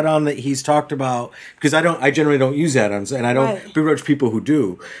first add-on that he's talked about, because I generally don't use add-ons, and I don't begrudge people who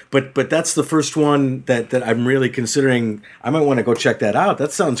do, but that's the first one that I'm really considering. I might want to go check that out.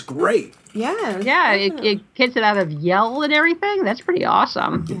 That sounds great. Yeah. Yeah, it gets it out of yell and everything. That's pretty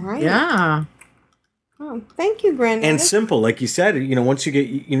awesome. Right. Yeah. Oh, thank you, Brandon. And simple, like you said, once you get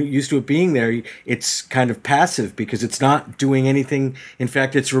used to it being there, it's kind of passive because it's not doing anything. In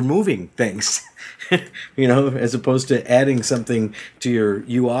fact, it's removing things, as opposed to adding something to your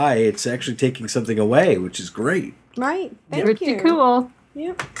UI. It's actually taking something away, which is great. Right. Thank Pretty you. cool.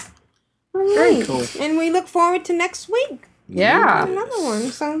 Yep. All right. Very cool. And we look forward to next week. Yeah. Another one.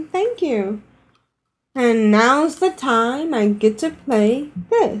 So thank you. And now's the time I get to play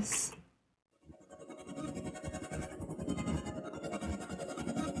this.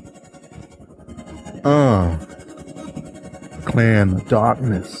 Clan of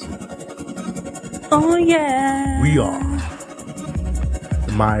Darkness. Oh yeah. We are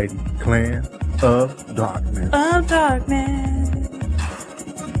the mighty Clan of Darkness. Of darkness.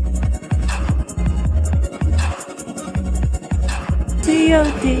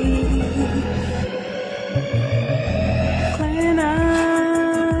 COD. Clan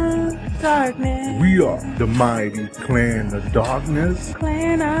of Darkness. We are the mighty Clan of Darkness.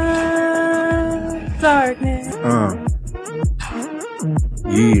 Clan of Darkness.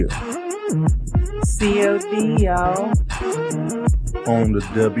 Yeah. COD, y'all. On the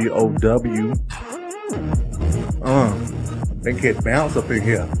WOW. They get bounce up in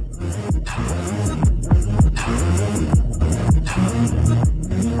here.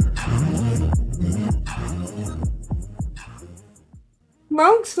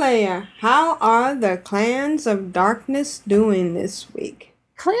 Rogue Slayer, how are the Clans of Darkness doing this week?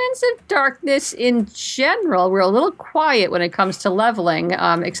 Clans of Darkness in general, we're a little quiet when it comes to leveling,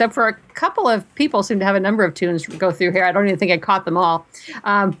 except for a couple of people seem to have a number of tunes go through here. I don't even think I caught them all.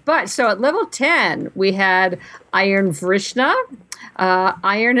 But so at level 10, we had Iron Vrishna,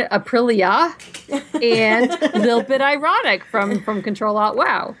 Iron Aprilia, and a little bit Ironic from Ctrl Alt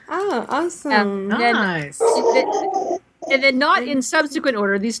WoW. Oh, awesome. Nice. And then not in subsequent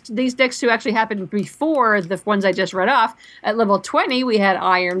order. These decks two actually happened before the ones I just read off. At level 20, we had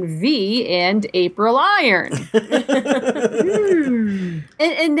Iron V and April Iron.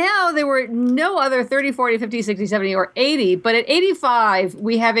 and now there were no other 30, 40, 50, 60, 70, or 80. But at 85,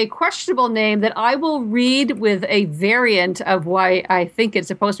 we have a questionable name that I will read with a variant of why I think it's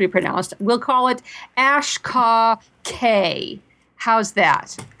supposed to be pronounced. We'll call it Ashka K. How's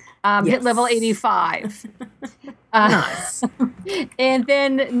that? Hit level 85. Nice. And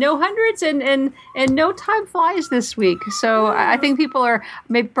then no hundreds and no time flies this week. So I think people are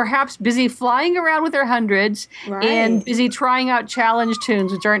perhaps busy flying around with their hundreds and busy trying out challenge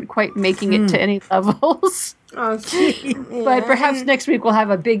tunes, which aren't quite making it to any levels. Oh, But perhaps next week we'll have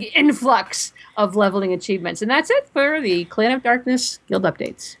a big influx of leveling achievements. And that's it for the Clan of Darkness guild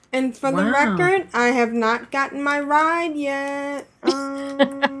updates. And for the record, I have not gotten my ride yet.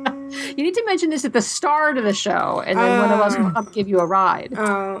 You need to mention this at the start of the show, and then one of us will come give you a ride.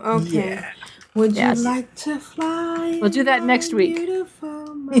 Oh, okay. Yeah. Would you like to fly? We'll do that next week. My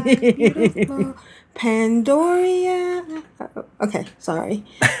beautiful Pandoria. Okay, sorry.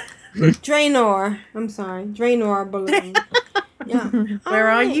 Draenor. I'm sorry. Draenor balloon. Yeah. Where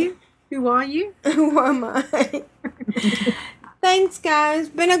are you? Who are you? Who am I? Thanks, guys.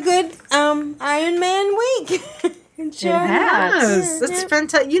 Been a good Iron Man week. It has. It's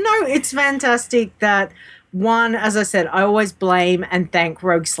fantastic. You know, it's fantastic that one, as I said, I always blame and thank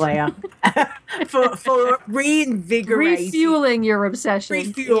Rogue Slayer for reinvigorating, refueling your obsession.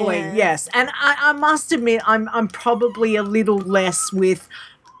 Refueling, yes. And I must admit, I'm probably a little less with.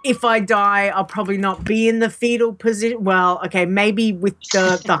 If I die, I'll probably not be in the fetal position. Well, okay, maybe with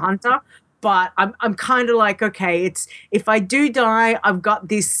the hunter. But I'm kind of like, okay, it's if I do die, I've got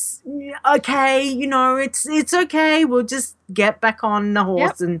this. Okay, you know, it's okay. We'll just get back on the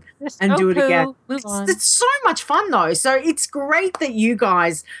horse and do it again. It's so much fun though. So it's great that you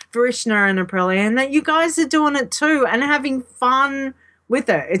guys, Varishna and Aprilia, and that you guys are doing it too and having fun with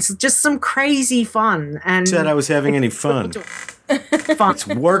it. It's just some crazy fun. And said I was having any fun. Fun. It's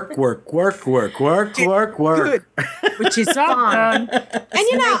work. Good. Which is fun. And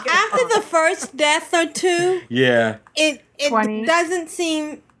you know, after the first death or two, it 20. doesn't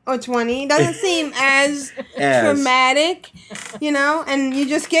seem, or 20, doesn't seem as traumatic, you know, and you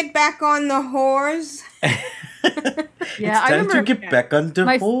just get back on the horse. Yeah, it's time to get back on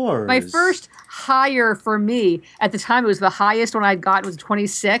the horse. My first higher for me at the time, it was the highest one I'd gotten was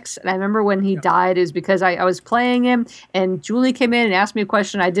 26. And I remember when he died is because I was playing him and Julie came in and asked me a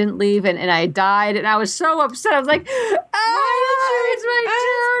question. I didn't leave and I died and I was so upset. I was like, it's my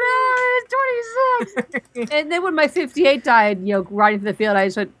turn. It's 26. And then when my 58 died, you know, riding through the field, I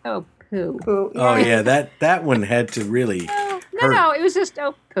just went, oh, poo. Oh yeah, that one had to really hurt. No, it was just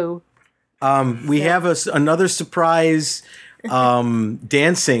poo. We have another surprise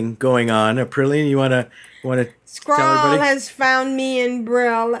dancing going on. Aprilia, you want to Scrawl tell everybody? has found me in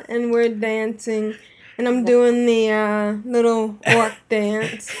Brill, and we're dancing, and I'm doing the little orc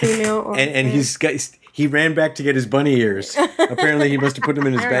dance, female orc. And he ran back to get his bunny ears. Apparently, he must have put them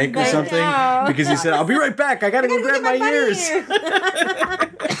in his bank or something because he said, "I'll be right back. I gotta go grab my ears."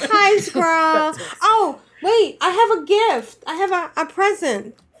 Hi, Scrawl. Oh, wait! I have a gift. I have a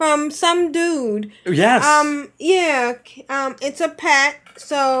present. From some dude. Yes. It's a pet.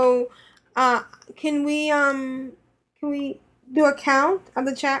 So, can we do a count of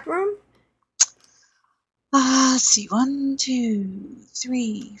the chat room? Let's see. 1, 2,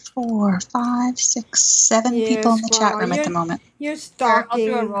 3, 4, 5, 6, 7 people in the chat room at the moment. You're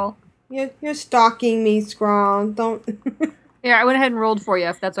stalking. I'll do a roll. You're stalking me, Scrawl. Don't. Yeah, I went ahead and rolled for you,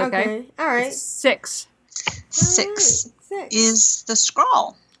 if that's okay. Okay. All right. It's 6. 6 is the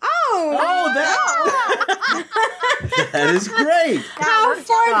scroll. That is great. How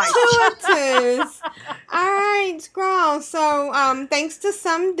fortuitous. All right, Scrawl. So, thanks to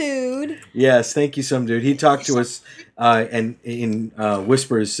some dude. Yes, thank you, some dude. He talked to us and in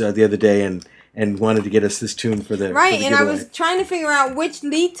whispers the other day and wanted to get us this tune for the right. for the And I giveaway. was trying to figure out which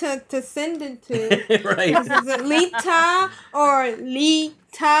Lita to send it to. Right. Is it Lita or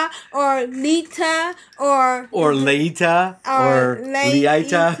Lita or Lita or Leita or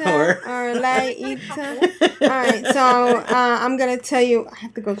Leita or Later. All right, so I'm gonna tell you. I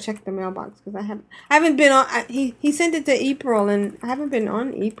have to go check the mailbox because I haven't been on. He sent it to April, and I haven't been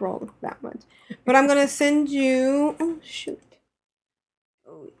on April that much. But I'm gonna send you. Oh shoot.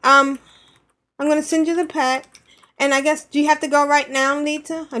 I'm gonna send you the pack, and I guess do you have to go right now,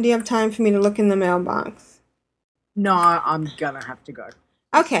 Lita, or do you have time for me to look in the mailbox? No, I'm gonna have to go.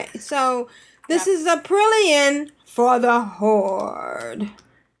 Okay, so this is a Aprillian for the Horde.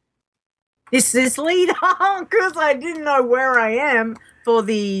 This is leader because I didn't know where I am for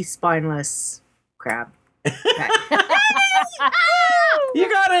the spineless crab. You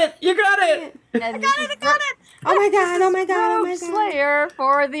got it! You got it! I got it! Oh my god, oh my god, oh my god. Slayer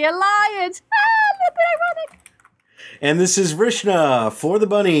for the Alliance. Ah, a bit ironic. And this is Vrishna for the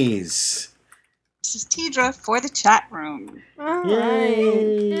bunnies. This is Tidra for the chat room. All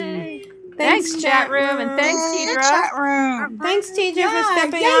Yay. right. Thanks, chat room, and thanks, Tidra. Chat room. Thanks, Tidra, for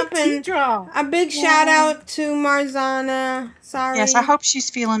stepping up. And a big shout out to Marzana. Sorry. Yes, I hope she's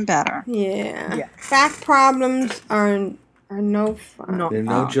feeling better. Yeah. Back problems are no fun. They're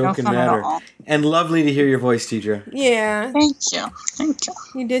no joking matter. And lovely to hear your voice, Tidra. Yeah. Thank you. Thank you.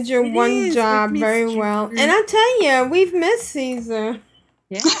 You did your one job very well. And I tell you, we've missed Caesar.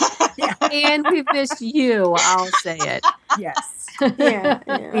 Yeah. And we've missed you, I'll say it. Yes. Yeah.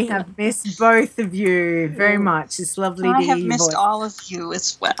 We have missed both of you very much. It's lovely to I hear have your missed voice. all of you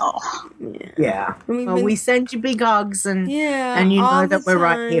as well. Yeah. Well, we send you big hugs and you know all that the we're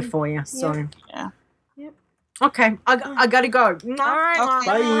right here time. for you. So Yeah. okay, I gotta go. All right,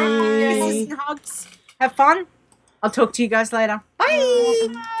 Bye. Kisses and hugs. Have fun. I'll talk to you guys later. Bye.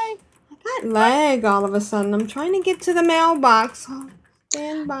 I got lag all of a sudden. I'm trying to get to the mailbox. Oh,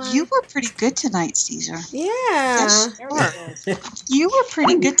 stand by. You were pretty good tonight, Caesar. Yeah. Yes, you were. You were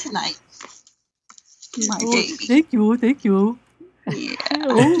pretty good tonight. My baby. Thank you. Yeah.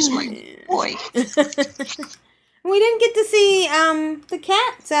 Just my boy. We didn't get to see the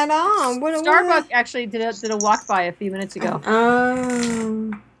cats at all. Starbuck actually did a walk by a few minutes ago.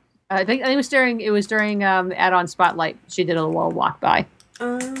 Oh. I think it was during add-on spotlight. She did a little walk by.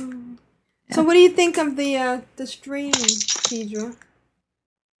 Oh. So what do you think of the stream, Tidra?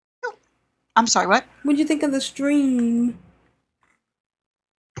 I'm sorry, what? What do you think of the stream?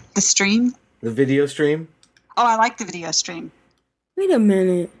 The stream? The video stream? Oh, I like the video stream. Wait a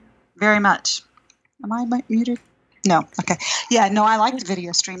minute. Very much. Am I muted? No. Okay. Yeah, no, I like the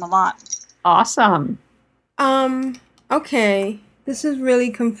video stream a lot. Awesome. Okay. This is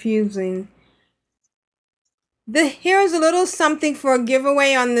really confusing. Here's a little something for a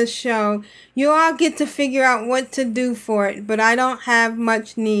giveaway on this show. You all get to figure out what to do for it, but I don't have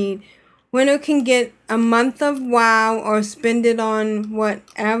much need. Winner can get a month of WoW or spend it on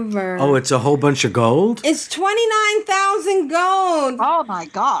whatever. Oh, it's a whole bunch of gold? It's 29,000 gold. Oh my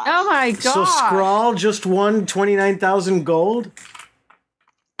god. Oh my god. So Scrawl just won 29,000 gold?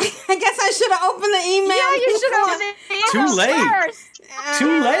 I guess I should have opened the email. Yeah, you should have opened the email Too late. first.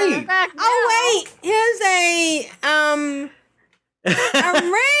 Too late. Oh wait, here's a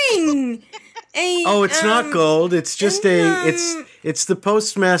ring. Oh, it's not gold. It's just it's the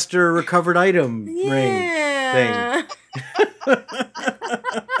postmaster recovered item ring thing.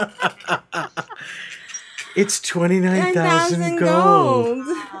 It's 29,000 gold.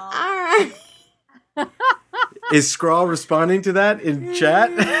 All right. Is Scrawl responding to that in chat?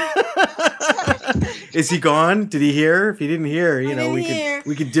 Is he gone? Did he hear? If he didn't hear,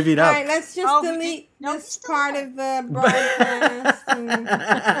 we could divvy it up. All right, let's just delete this part of the broadcast.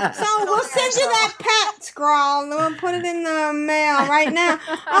 So we'll send you that pet, Scrawl. We'll put it in the mail right now.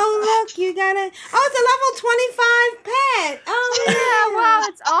 Oh, look, you got it. Oh, it's a level 25 pet. Oh, yeah. Wow,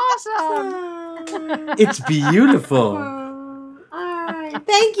 it's awesome. It's beautiful. All right.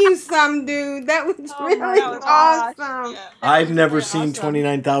 Thank you, some dude. That was really awesome. I've never seen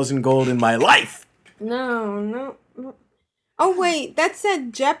 29,000 gold in my life. No. Oh, wait. That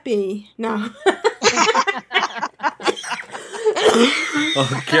said Jeppy. No.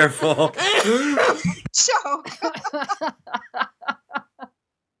 Oh, careful. Joke.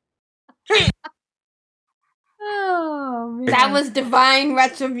 Oh, man. That was divine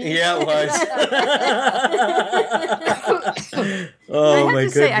retribution. Yeah, it was. Oh, I have my to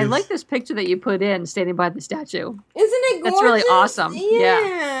goodness. say, I like this picture that you put in standing by the statue. Isn't it gorgeous? That's really awesome.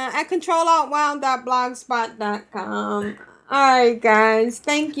 Yeah. At CtrlAltWow.blogspot.com. All right, guys.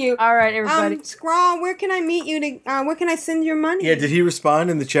 Thank you. All right, everybody. Scrawl, where can I meet you? Where can I send your money? Yeah, did he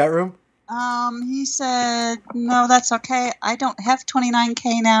respond in the chat room? He said, no, that's okay. I don't have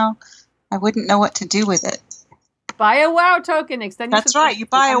 29K now. I wouldn't know what to do with it. Buy a WoW token. Extend. That's right. You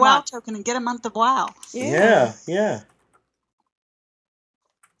buy a WoW token and get a month of WoW. Yeah.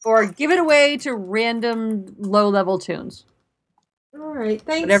 or give it away to random low-level tunes. All right,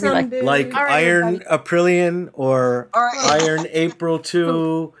 thanks. Whatever you Like Iron Aprillian or Iron April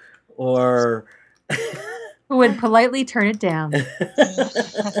 2 or... Who would politely turn it down.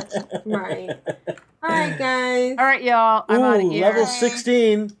 Right. All right, guys. All right, y'all. I'm out of here. Level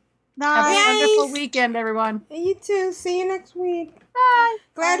 16. Have a wonderful weekend, everyone. You too. See you next week. Bye.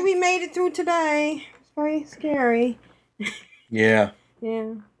 Glad we made it through today. It's very scary. Yeah.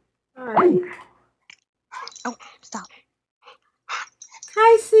 Yeah. All right. Oh, stop.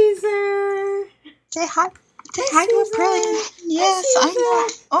 Hi, Caesar. Say hi. Say hi to Aprillian. Yes, I know.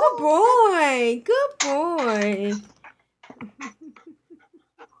 Good boy. Good boy.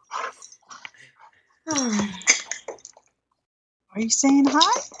 Are you saying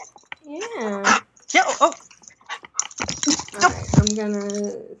hi? Yeah. Yeah. Oh. All right, I'm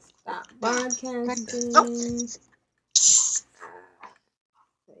gonna stop broadcasting.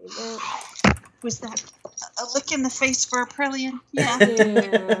 Was that a lick in the face for Aprillian? Yeah.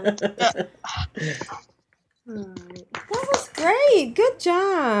 That was great. Good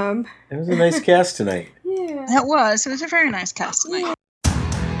job. It was a nice cast tonight. Yeah. That was. It was a very nice cast tonight.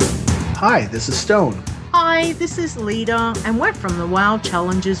 Hi, this is Stone. Hi, this is Lita, and we're from the WoW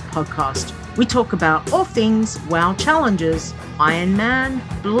Challenges podcast. We talk about all things WoW Challenges, Iron Man,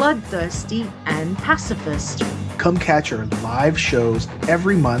 Bloodthirsty, and Pacifist. Come catch our live shows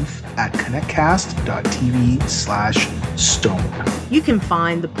every month at connectcast.tv/stone. You can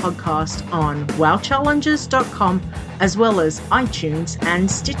find the podcast on wowchallenges.com as well as iTunes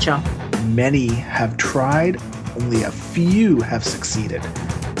and Stitcher. Many have tried, only a few have succeeded.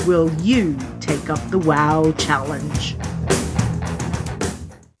 Will you take up the WoW Challenge?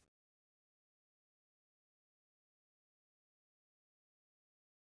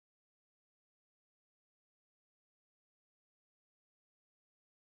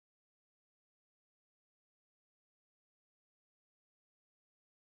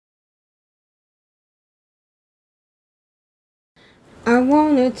 I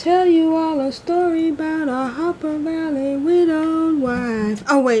wanna tell you all a story about a Hopper Valley widowed wife.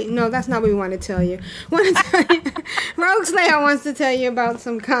 Oh wait, no, that's not what we want to tell you. Want to tell you, Rogue Slayer wants to tell you about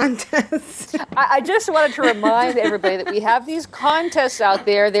some contests. I just wanted to remind everybody that we have these contests out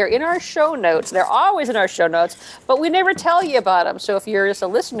there. They're in our show notes. They're always in our show notes, but we never tell you about them. So if you're just a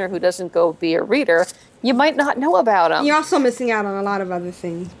listener who doesn't go be a reader, you might not know about them. You're also missing out on a lot of other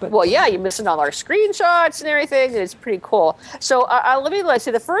things. But well, yeah, you're missing all our screenshots and everything. It's pretty cool. So let's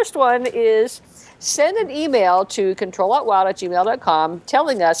see. The first one is send an email to control.wow@gmail.com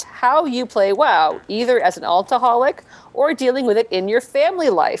telling us how you play WoW, either as an altaholic or dealing with it in your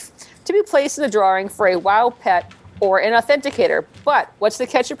family life, to be placed in the drawing for a WoW pet or an authenticator. But what's the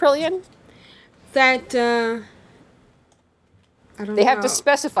catch, Aprillian? That they have to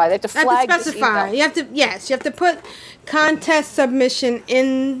specify. They have to flag. You have to put contest submission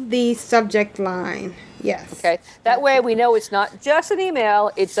in the subject line. Yes. Okay. That way we know it's not just an email;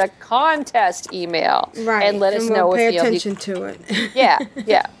 it's a contest email. Right. And let us know we'll pay if attention to it. Yeah.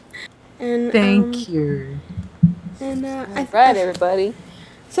 Yeah. And thank you. And right, everybody.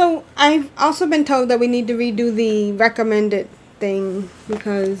 So I've also been told that we need to redo the recommended thing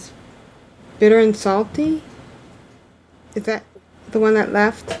because bitter and salty. Is that the one that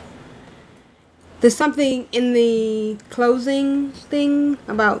left? There's something in the closing thing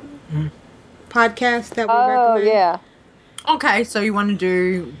about podcasts that we recommend. Oh, yeah. Okay, so you want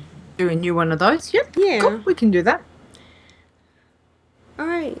to do a new one of those? Yep. Yeah. Cool, we can do that. All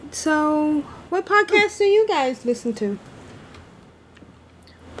right. So, what podcasts do you guys listen to?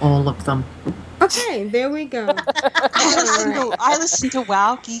 All of them. Okay, there we go. I listen to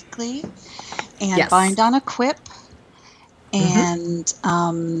WoW Geekly and Yes. Bind on Equip and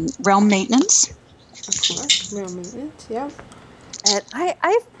Realm Maintenance. Of course, Realm Maintenance, yep. And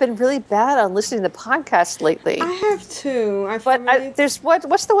I've been really bad on listening to podcasts lately. I have too. There's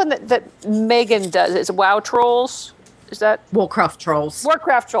what's the one that Megan does? It's WoW Trolls. Is that Warcraft Trolls?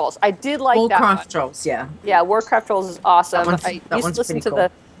 Warcraft Trolls. I did like that one. Warcraft Trolls, yeah. Yeah, Warcraft Trolls is awesome. I used one's to listen pretty to cool.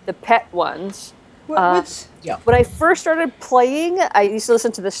 the pet ones. Yeah. When I first started playing, I used to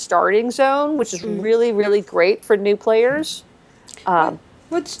listen to the Starting Zone, which is really, really great for new players.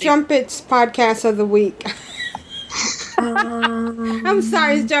 What's Jumpet's podcast of the week? I'm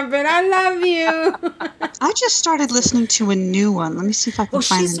sorry, Jumpet. I love you. I just started listening to a new one. Let me see if I can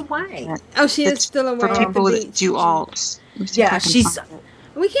find she's it. away. Oh, she is still away. For at the people that beach. do alts. Let me see if Yeah, I can she's find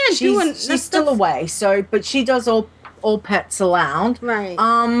it. We can't do one. She's still away. So, but she does all pets allowed. Right.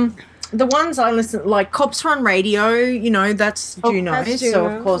 The ones I listen, like Cops Run Radio, that's Juno. that's So Juno,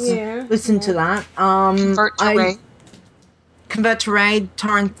 of course, yeah. listen to that. Convert to Ray. Convert to Raid,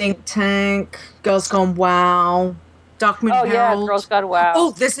 Torrent Think Tank, Girls Gone WoW, Darkmoon Herald. Yeah, Girls Gone WoW.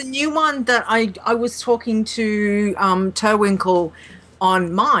 Oh, there's a new one that I was talking to Terwinkle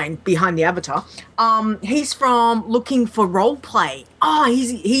on mine behind the avatar. He's from Looking for Roleplay.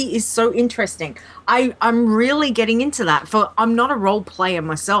 He is so interesting. I'm really getting into that. I'm not a role player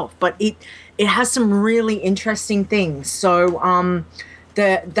myself, but it has some really interesting things. So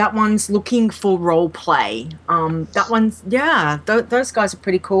that one's Looking for Roleplay. That one's those guys are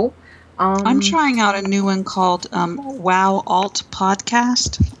pretty cool. I'm trying out a new one called WoW Alt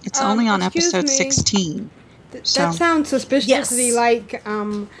Podcast. It's only on episode 16. That sounds suspiciously like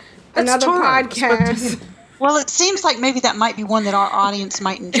another podcast. Well, it seems like maybe that might be one that our audience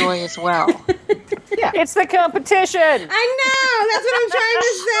might enjoy as well. Yeah, it's the competition. I know. That's what I'm trying to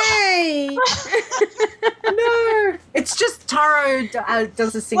say. No, it's just Taro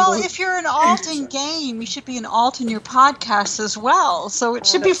does a single. Well, if you're an alt in game, you should be an alt in your podcast as well. So it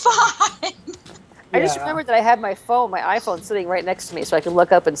should be fine. I just remembered that I had my iPhone sitting right next to me so I could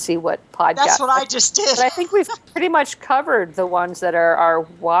look up and see what podcast. That's what I just did. But I think we've pretty much covered the ones that are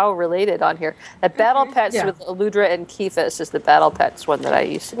WoW related on here. That Battle Pets with Eludra and Kephis is the Battle Pets one that I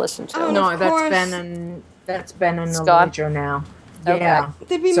used to listen to. Oh, no, that's Ben and Eludra now. Okay. Yeah.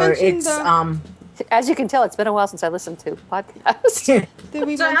 Did we mention as you can tell, it's been a while since I listened to podcasts. Did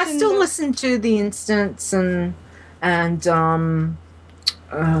we I still listen to The Instance and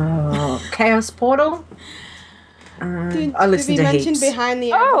Chaos Portal. I listen to heaps. Behind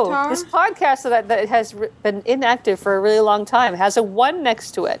the Avatar? This podcast that has been inactive for a really long time has a 1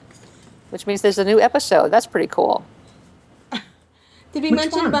 next to it, which means there's a new episode. That's pretty cool. Did we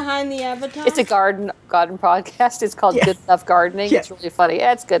mention Behind the Avatar? It's a garden podcast. It's called Good Enough Gardening. It's really funny.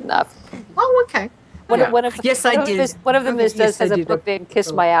 Yeah, it's good enough. Oh, okay. One of them has a book named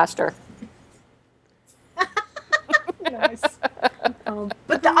Kiss My Aster. Nice.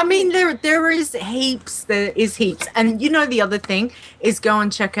 But I mean, there is heaps. There is heaps, and the other thing is go and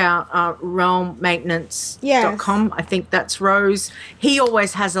check out realmmaintenance.com. I think that's Rose. He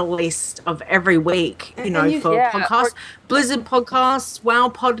always has a list of every week, for podcasts, Blizzard podcasts, WoW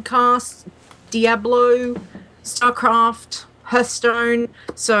podcasts, Diablo, StarCraft, Hearthstone.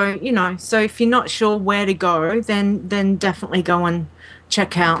 So so if you're not sure where to go, then definitely go and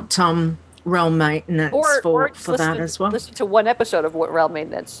check out Realm Maintenance for that as well. Listen to 1 episode of Realm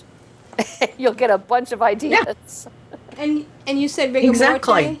Maintenance. You'll get a bunch of ideas. And you said Rigor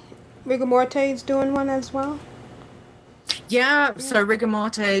exactly. Rigor Morte's doing one as well? Yeah, so Rigor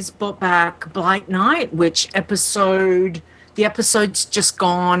Morte's brought back Blight Night, the episode's just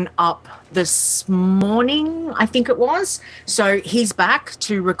gone up this morning, I think it was. So he's back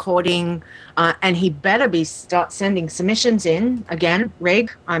to recording, and he better start sending submissions in again.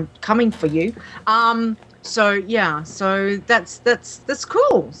 Rig, I'm coming for you. So that's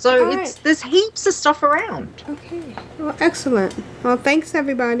cool. So there's heaps of stuff around. Okay, well, excellent. Well, thanks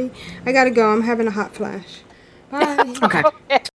everybody. I gotta go. I'm having a hot flash. Bye. Okay.